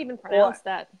no one can even pronounce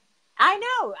that. I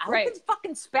know. I can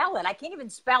fucking spell it. I can't even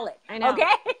spell it. I know.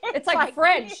 Okay, it's like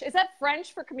French. Is that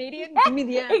French for comedian?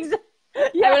 Comedian.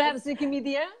 Yeah. I would have a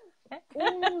comedian.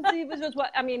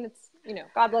 I mean, it's, you know,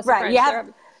 God bless the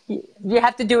French. You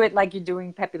have to do it like you're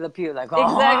doing Pepe Le Pew, like,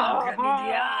 exactly.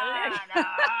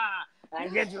 I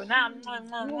get you now.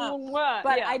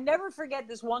 But I never forget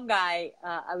this one guy.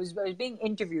 I was being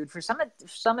interviewed for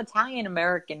some Italian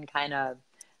American kind of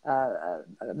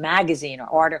magazine or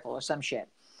article or some shit,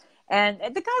 and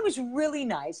the guy was really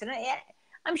nice, and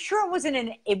I'm sure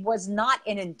it was not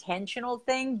an intentional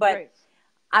thing, but right.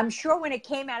 I'm sure when it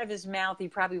came out of his mouth, he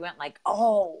probably went like,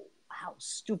 "Oh, how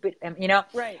stupid," you know?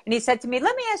 Right. And he said to me,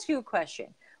 "Let me ask you a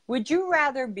question. Would you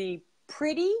rather be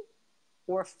pretty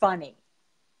or funny?"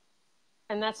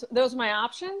 And those are my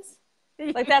options?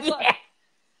 Like, that's what,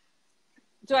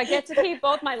 do I get to keep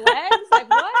both my legs? Like,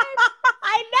 what?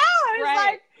 I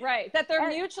know. Right. That they're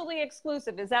mutually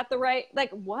exclusive. Is that the right,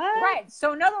 like, what? Right.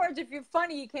 So in other words, if you're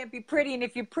funny, you can't be pretty. And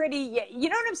if you're pretty, you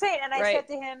know what I'm saying? And I said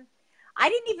to him, I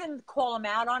didn't even call him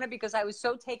out on it because I was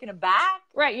so taken aback.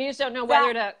 Right. You just don't know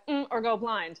whether to or go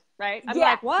blind. Right. I'm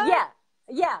like, what?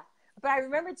 Yeah. But I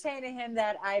remembered saying to him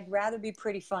that I'd rather be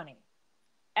pretty funny.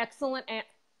 Excellent.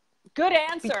 Good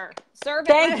answer.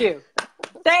 Thank you.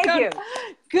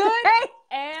 Good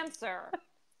answer.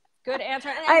 Good answer.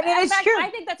 And I mean, it's true.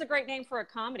 I think that's a great name for a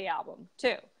comedy album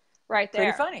too. Right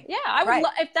there. Pretty funny. Yeah, I would.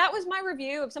 If that was my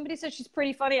review, if somebody says she's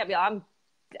pretty funny,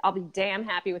 I'll be damn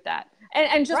happy with that.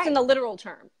 And just in the literal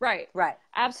term. Right.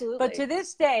 Absolutely. But to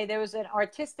this day, there was an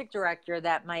artistic director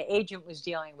that my agent was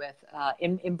dealing with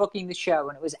in booking the show,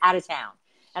 and it was out of town.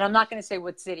 And I'm not going to say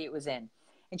what city it was in.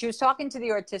 And she was talking to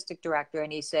the artistic director,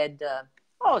 and he said,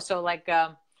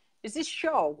 is this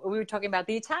show, we were talking about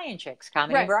the Italian Chicks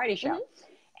comedy and variety show.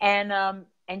 Mm-hmm.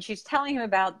 And she's telling him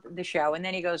about the show. And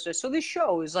then he goes, so this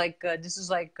show is like, this is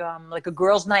like a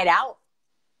girls' night out.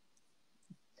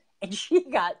 And she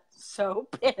got so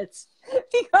pissed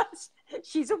because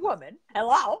she's a woman.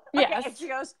 Hello. Yes. Okay. And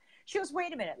she goes,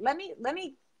 wait a minute. Let me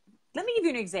give you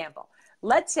an example.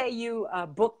 Let's say you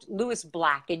booked Lewis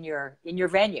Black in your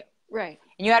venue. Right.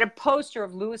 And you had a poster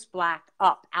of Lewis Black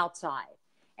up outside.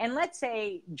 And let's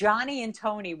say Johnny and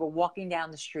Tony were walking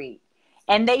down the street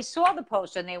and they saw the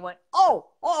poster and they went, oh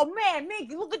man,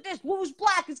 Mickey, look at this. Lewis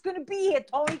Black is going to be here,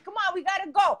 Tony. Come on, we got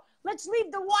to go. Let's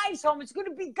leave the wives home. It's going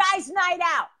to be guys' night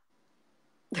out.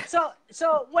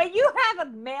 So when you have a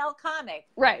male comic,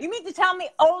 right? You mean to tell me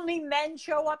only men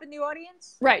show up in the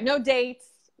audience? Right. No dates,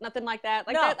 nothing like that.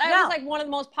 Like that was like one of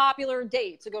the most popular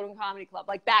dates to go to a comedy club,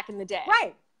 like back in the day.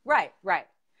 Right.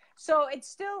 So it's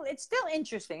still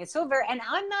interesting. It's still and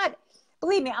I'm not,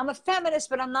 believe me, I'm a feminist,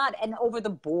 but I'm not an over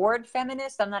the board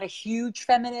feminist. I'm not a huge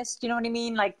feminist. You know what I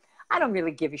mean? Like, I don't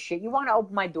really give a shit. You want to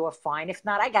open my door, fine. If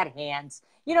not, I got hands.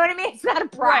 You know what I mean? It's not a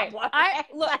problem. Right.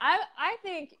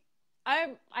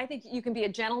 I think you can be a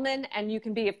gentleman and you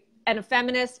can be a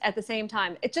feminist at the same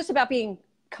time. It's just about being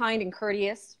kind and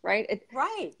courteous, right?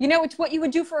 Right. You know, it's what you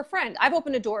would do for a friend. I've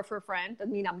opened a door for a friend.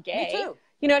 Doesn't mean I'm gay. Me too.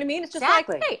 You know what I mean? It's just like,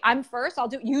 hey, I'm first. I'll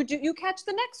do. You catch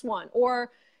the next one,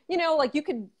 or you know, like you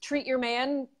could treat your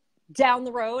man down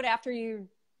the road after you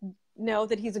know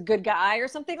that he's a good guy or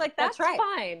something like that. That's right.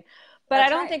 Fine. But I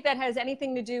don't think that has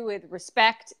anything to do with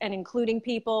respect and including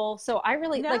people. So I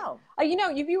really like, you know,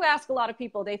 if you ask a lot of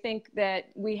people, they think that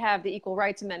we have the Equal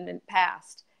Rights Amendment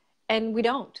passed, and we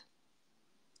don't.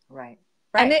 Right.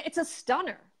 And it's a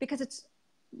stunner because it's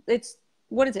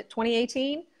what is it,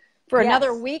 2018 for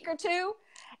another week or two,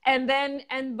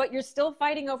 but you're still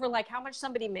fighting over like how much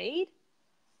somebody made.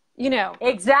 You know,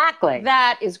 exactly.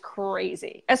 That is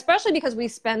crazy, especially because we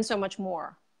spend so much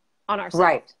more on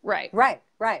ourselves. Right.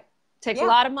 Takes a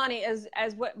lot of money, as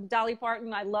what Dolly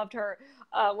Parton, I loved her,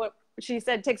 what she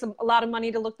said, takes a lot of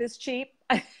money to look this cheap.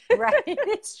 Right.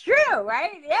 It's true,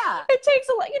 right? Yeah. It takes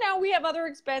a lot, you know, we have other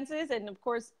expenses, and of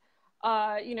course,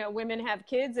 you know, women have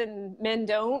kids and men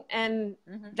don't, and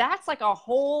that's like a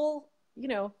whole, you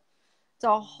know, it's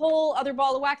a whole other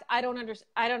ball of wax. I don't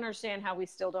understand how we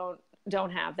still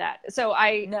don't have that. So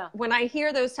when I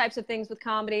hear those types of things with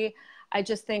comedy, I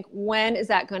just think, when is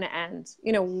that going to end?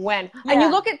 You know, when? Yeah. And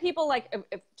you look at people like,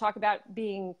 talk about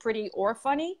being pretty or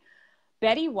funny.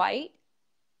 Betty White.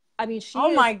 I mean, she Oh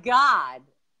is, my God.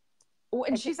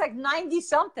 And she, she's like 90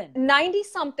 something. 90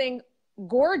 something,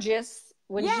 gorgeous.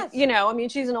 When Yes. you know, I mean,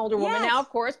 she's an older woman Yes. now, of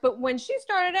course, but when she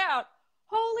started out,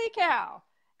 holy cow.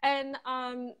 And,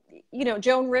 you know,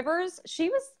 Joan Rivers, she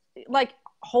was like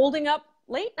holding up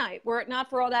late night, were it not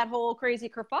for all that whole crazy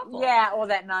kerfuffle. Yeah, all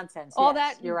that nonsense. All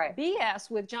yes, that you're right. BS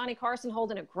with Johnny Carson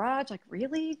holding a grudge. Like,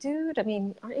 really, dude? I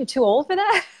mean, aren't you too old for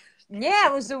that? Yeah,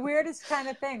 it was the weirdest kind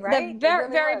of thing, right? Very,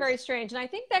 really very, was. very strange. And I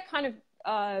think that kind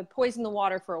of poisoned the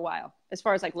water for a while, as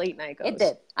far as like late night goes. It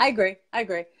did. I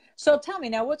agree. So tell me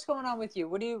now, what's going on with you?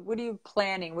 What are you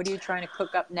planning? What are you trying to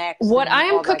cook up next? What and I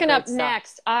am all that cooking great up stuff?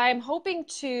 next, I'm hoping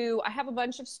to, I have a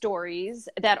bunch of stories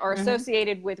that are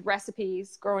associated with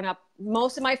recipes growing up.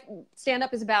 Most of my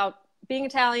stand-up is about being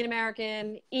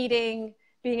Italian-American, eating,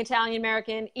 being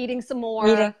Italian-American, eating some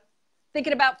more,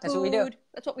 thinking about food. That's what we do.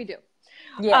 That's what we do.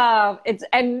 Yeah. It's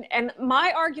and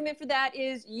my argument for that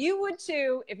is you would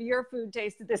too if your food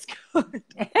tasted this good.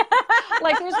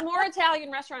 Like, there's more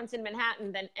Italian restaurants in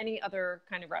Manhattan than any other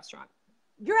kind of restaurant.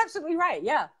 You're absolutely right.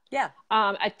 Yeah. Yeah.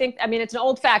 I mean, it's an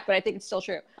old fact, but I think it's still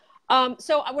true.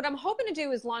 So what I'm hoping to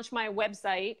do is launch my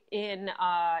website in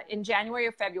January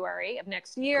or February of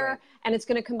next year. Great. And it's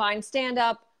going to combine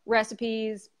stand-up,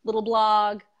 recipes, little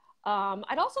blog.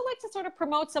 I'd also like to sort of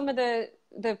promote some of the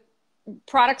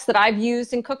products that I've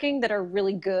used in cooking that are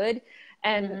really good,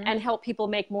 and help people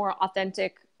make more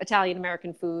authentic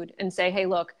Italian-American food, and say, hey,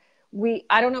 look,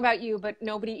 I don't know about you, but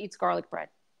nobody eats garlic bread.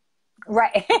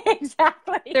 Right.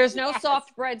 Exactly. There's no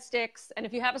soft breadsticks. And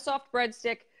if you have a soft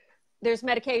breadstick, there's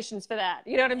medications for that.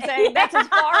 You know what I'm saying? That's as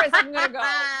far as I'm going to go.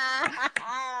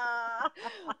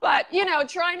 But, you know,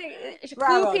 trying to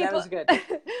Bravo, that was good.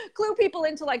 clue people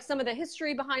into like some of the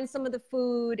history behind some of the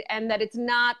food, and that it's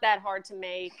not that hard to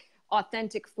make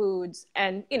authentic foods,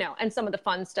 and, you know, and some of the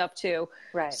fun stuff too.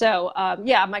 Right. So,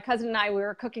 yeah, my cousin and I, we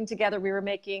were cooking together. We were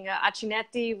making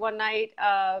accinetti one night.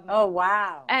 Oh,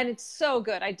 wow. And it's so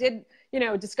good. I did, you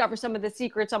know, discover some of the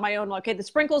secrets on my own. Okay, the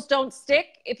sprinkles don't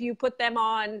stick if you put them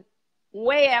on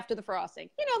way after the frosting.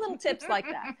 You know, little tips like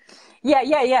that.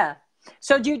 Yeah.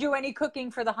 So do you do any cooking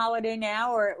for the holiday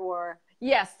now, or?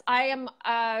 Yes, I am.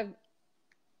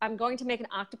 I'm going to make an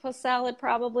octopus salad.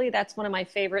 Probably that's one of my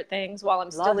favorite things. While I'm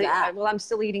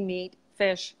still eating meat,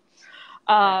 fish.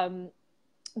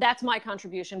 That's my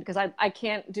contribution, because I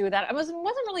can't do that. I wasn't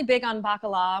really big on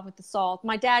bacala with the salt.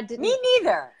 My dad didn't. Me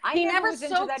neither. He never was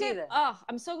soaked into that it. either. Oh,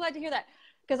 I'm so glad to hear that,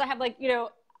 because I have, like, you know,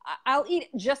 I'll eat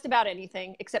just about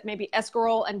anything except maybe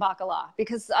escarole and bacala,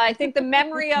 because I think the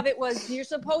memory of it was, you're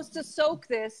supposed to soak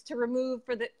this to remove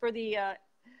for the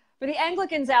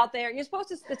Anglicans out there.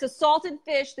 It's a salted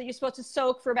fish that you're supposed to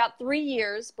soak for about 3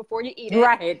 years before you eat it.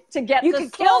 Right. To get you the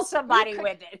could kill salt. somebody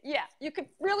with it. Yeah, you could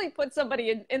really put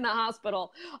somebody in the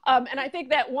hospital. And I think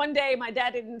that one day my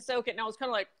dad didn't soak it, and I was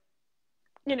kind of like,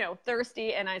 you know,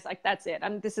 thirsty, and I was like, that's it.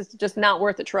 This is just not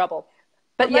worth the trouble.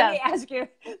 But yeah.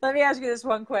 Let me ask you this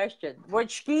one question. What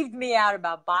skeeved me out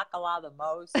about bacala the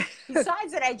most,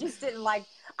 besides that I just didn't like,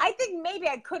 I think maybe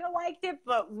I could have liked it,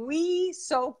 but we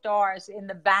soaked ours in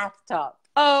the bathtub.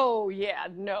 Oh yeah,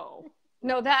 no,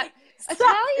 that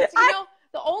Italians, you know,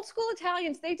 the old school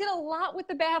Italians, they did a lot with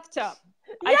the bathtub.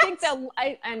 Yes. I think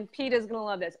and Peter's gonna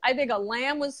love this. I think a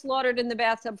lamb was slaughtered in the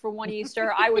bathtub for one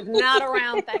Easter. I was not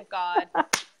around, thank God.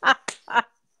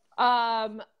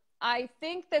 I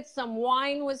think that some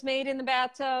wine was made in the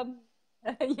bathtub.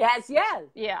 Yes.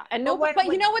 Yeah, and but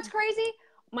you know what's crazy?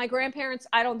 My grandparents,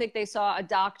 I don't think they saw a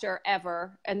doctor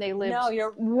ever, and they lived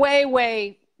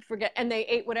way and they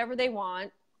ate whatever they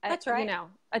want. That's right. You know,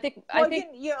 I think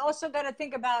you also got to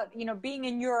think about, you know, being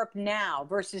in Europe now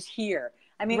versus here.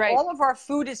 I mean, right. All of our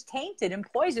food is tainted and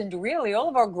poisoned, really. All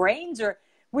of our grains are,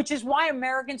 which is why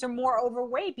Americans are more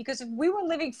overweight, because if we were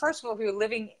living, first of all, if we were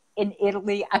living in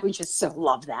Italy, I would just so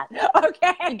love that.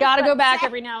 Okay. You got to go back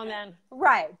every now and then.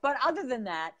 Right. But other than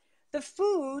that, the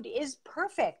food is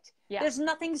perfect. Yeah. There's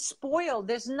nothing spoiled.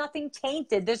 There's nothing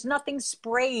tainted. There's nothing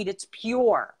sprayed. It's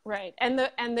pure. Right. And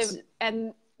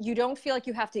you don't feel like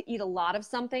you have to eat a lot of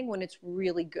something when it's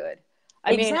really good.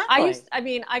 I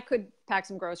could pack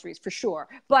some groceries for sure,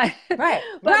 but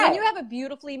when you have a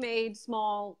beautifully made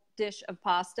small dish of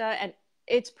pasta and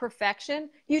it's perfection,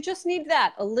 you just need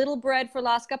that. A little bread for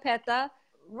la scarpetta.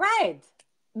 Right.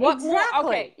 What more?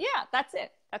 Okay. Yeah, that's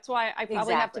it. That's why I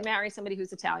probably have to marry somebody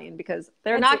who's Italian, because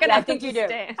they're not going to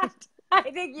stand. I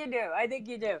think you do. I think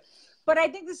you do. But I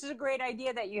think this is a great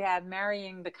idea that you have,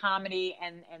 marrying the comedy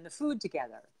and the food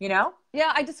together, you know?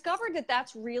 Yeah, I discovered that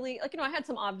that's really, like, I had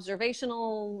some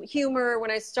observational humor when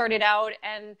I started out.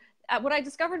 And what I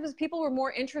discovered was people were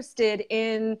more interested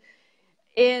in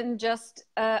just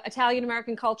Italian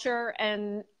American culture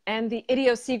and the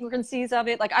idiosyncrasies of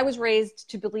it. Like, I was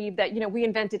raised to believe that, we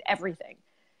invented everything.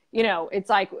 It's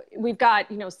like we've got,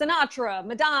 Sinatra,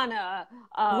 Madonna,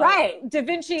 Right. Da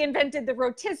Vinci invented the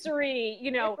rotisserie,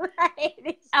 Right,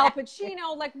 exactly. Al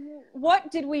Pacino. Like,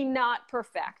 what did we not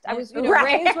perfect? I was,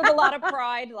 raised with a lot of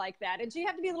pride like that. And so you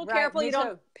have to be a little careful you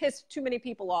don't piss too many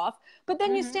people off. But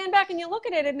then you stand back and you look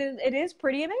at it, and it is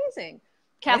pretty amazing.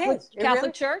 Catholic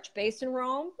really? Church based in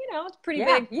Rome, it's pretty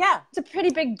big. Yeah. It's a pretty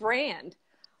big brand.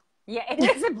 Yeah, it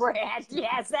is a brand.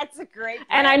 Yes, that's a great brand.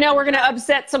 And I know we're going to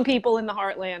upset some people in the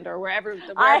Heartland or wherever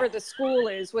the school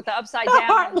is with the upside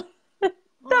down. The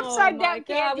upside down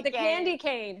candy with the candy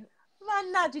cane.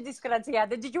 Mannaggia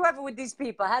disgraziata. Did you ever with these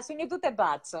people? Sono tutte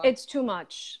pazzo. It's too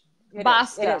much. It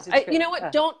Basta. is. It's you know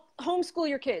what? Don't homeschool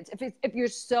your kids if you're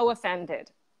so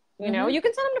offended. You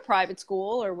can send them to private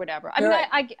school or whatever. I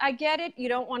mean, I get it. You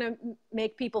don't want to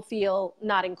make people feel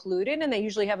not included, and they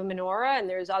usually have a menorah, and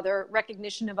there's other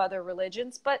recognition of other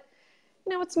religions. But,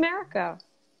 it's America.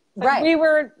 Right. We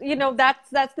were,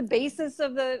 that's the basis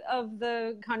of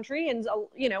the country, and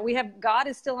we have God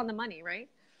is still on the money, right?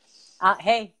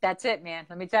 Hey, that's it, man.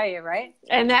 Let me tell you, right?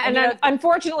 And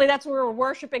unfortunately, that's where we're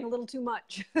worshiping a little too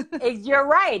much. You're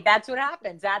right. That's what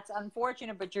happens. That's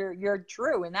unfortunate, but you're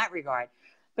true in that regard.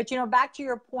 But, back to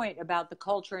your point about the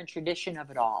culture and tradition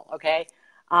of it all, okay?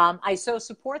 I so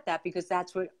support that because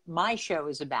that's what my show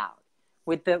is about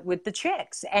with the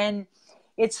chicks. And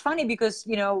it's funny because,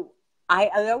 I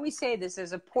always say this,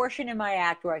 there's a portion in my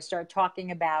act where I start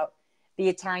talking about the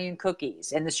Italian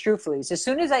cookies and the struffolis. As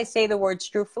soon as I say the word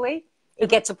struffoli, it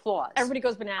gets applause. Everybody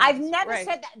goes bananas. I've never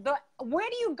said that. Where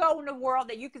do you go in the world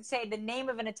that you could say the name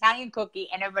of an Italian cookie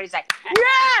and everybody's like,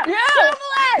 yeah,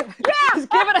 struffoli, yeah. Just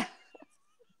give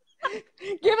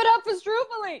it up for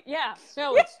struffoli. Yeah,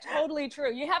 no, it's totally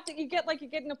true. You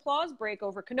get an applause break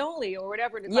over cannoli or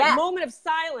whatever. It's like a moment of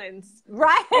silence.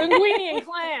 Right. Linguine and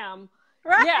clam.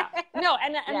 Right. Yeah. No,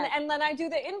 and then I do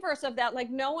the inverse of that.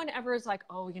 Like, no one ever is like,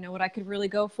 oh, you know what I could really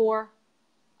go for?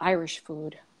 Irish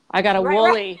food. I got a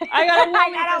wooly. Right. I got a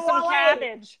wooly for some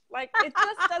cabbage. Like, it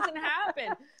just doesn't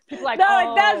happen. People are like,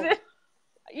 no, it doesn't.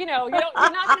 You're not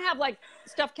going to have like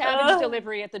stuffed cabbage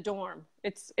delivery at the dorm.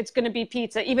 It's going to be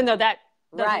pizza, even though that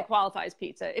doesn't qualify as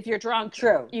pizza. If you're drunk,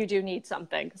 you do need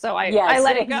something. So I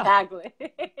let it go. Exactly.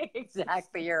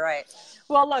 Exactly. You're right.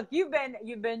 Well, look, you've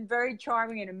been very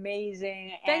charming and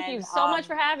amazing. Thank you so much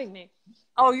for having me.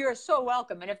 Oh, you're so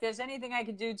welcome. And if there's anything I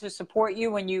can do to support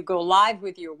you when you go live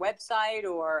with your website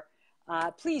or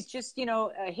please just,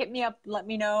 hit me up, let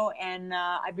me know, and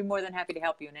I'd be more than happy to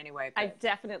help you in any way. I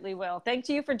definitely will. Thank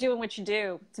you for doing what you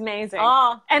do. It's amazing.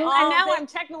 And now I'm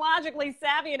technologically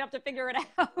savvy enough to figure it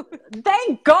out.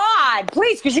 Thank God.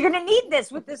 Please, because you're going to need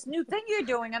this with this new thing you're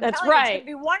doing. I'm telling you, it's going to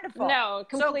be wonderful. No,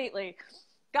 completely. So,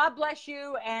 God bless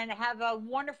you, and have a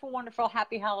wonderful, wonderful,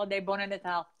 happy holiday. Buon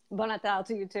Natale. Buon Natale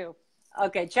to you, too.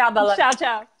 Okay, ciao, Bella. Ciao,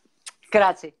 ciao.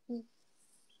 Grazie.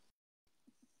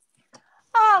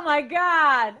 Oh my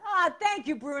God! Thank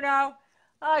you, Bruno.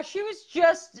 She was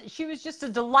just a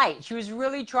delight. She was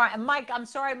really trying. And Mike, I'm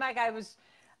sorry, Mike. I was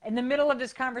in the middle of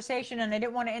this conversation and I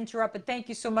didn't want to interrupt. But thank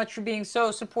you so much for being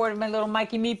so supportive, my little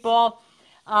Mikey Meatball.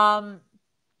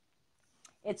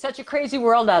 It's such a crazy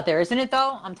world out there, isn't it?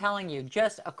 Though I'm telling you,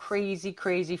 just a crazy,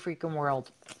 crazy freaking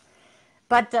world.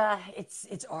 But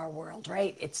it's our world,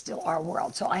 right? It's still our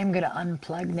world. So I'm gonna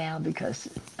unplug now because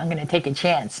I'm gonna take a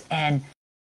chance and.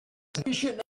 You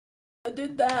shouldn't have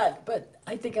did that, but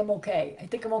I think I'm okay.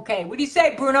 What do you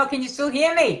say, Bruno? Can you still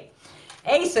hear me?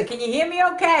 Asa, can you hear me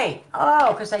okay?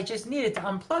 Oh, because I just needed to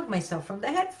unplug myself from the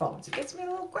headphones. It gets me a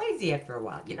little crazy after a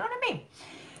while. You know what I mean?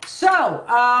 So,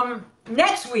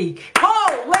 next week,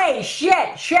 holy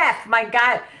shit, Chef, my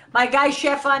guy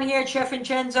Chef on here, Chef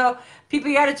Vincenzo.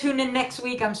 People, you got to tune in next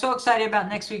week. I'm so excited about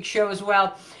next week's show as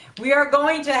well. We are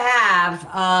going to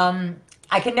have...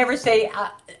 I can never say,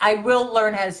 I will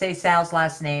learn how to say Sal's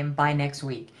last name by next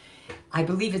week. I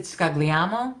believe it's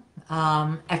Scagliamo.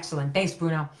 Excellent. Thanks,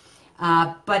 Bruno.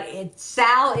 But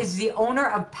Sal is the owner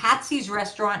of Patsy's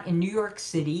Restaurant in New York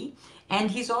City,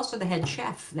 and he's also the head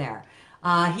chef there.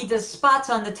 He does spots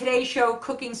on the Today Show,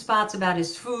 cooking spots about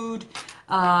his food.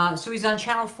 So he's on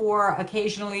Channel 4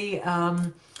 occasionally,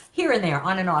 here and there,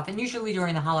 on and off, and usually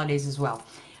during the holidays as well.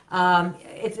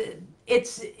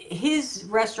 It's his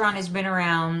restaurant has been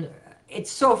around.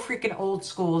 It's so freaking old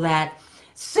school that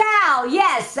Sal,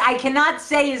 yes, I cannot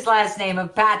say his last name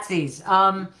of Patsy's.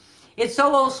 It's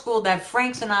so old school that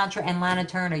Frank Sinatra and Lana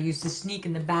Turner used to sneak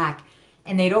in the back,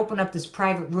 and they'd open up this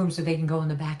private room so they can go in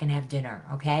the back and have dinner,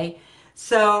 okay?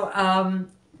 So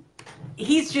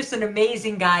he's just an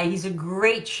amazing guy. He's a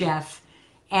great chef,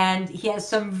 and he has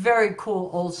some very cool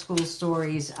old school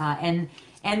stories. And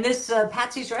this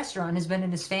Patsy's restaurant has been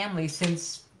in his family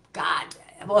since, God,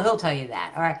 well, he'll tell you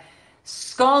that, all right?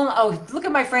 Look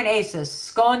at my friend Asa.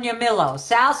 Scognamillo.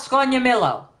 Sal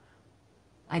Scognamillo.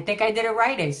 I think I did it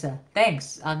right, Asa.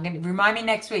 Thanks. Remind me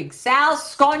next week. Sal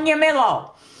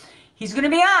Scognamillo. He's going to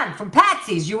be on from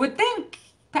Patsy's. You would think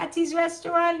Patsy's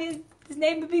restaurant, his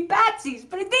name would be Patsy's,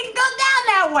 but it didn't go down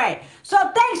that way. So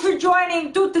thanks for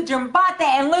joining Tutti GIMBOTTA.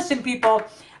 And listen, people,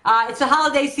 it's a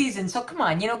holiday season, so come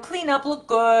on, clean up, look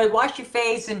good, wash your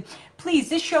face, and please,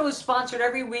 this show is sponsored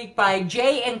every week by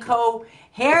J&Co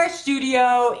Hair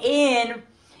Studio in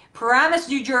Paramus,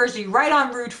 New Jersey, right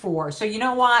on Route 4. So you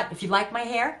know what? If you like my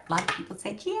hair, a lot of people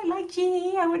say, gee, I like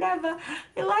your hair, whatever.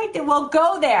 You liked it. Well,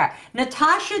 go there.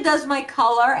 Natasha does my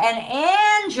color, and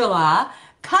Angela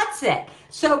cuts it.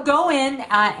 So go in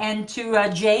and to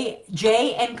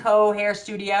J&Co Hair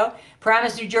Studio,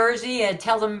 Paramus, New Jersey.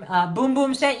 Tell them Boom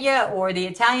Boom sent you, or the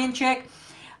Italian chick.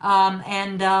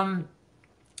 And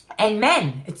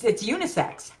men, it's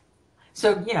unisex.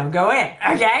 So, go in,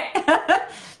 okay?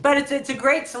 But it's a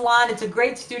great salon. It's a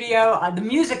great studio. The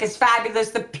music is fabulous.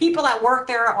 The people that work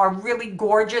there are really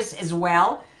gorgeous as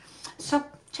well. So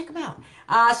check them out.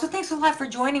 So thanks a lot for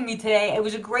joining me today. It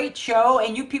was a great show,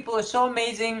 and you people are so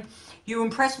amazing. You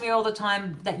impress me all the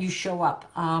time that you show up.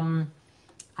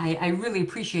 I really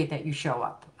appreciate that you show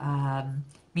up.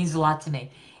 Means a lot to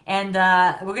me. And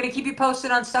we're going to keep you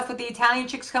posted on stuff with the Italian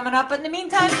chicks coming up. But in the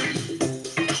meantime,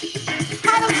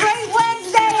 have a great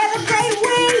Wednesday. Have a great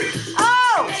week.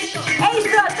 Oh,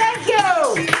 Asa, thank you.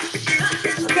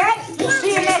 Okay, we'll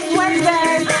see you next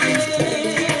Wednesday.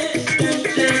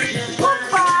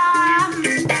 Goodbye.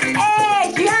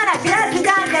 Hey, Gianna, grazie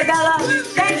tante, Bella.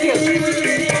 Thank you. We'll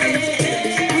see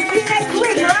you next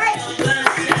week, all right?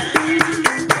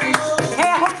 Hey,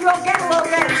 I hope you all get a little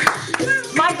bit.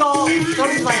 It's my goal. It's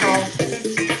always my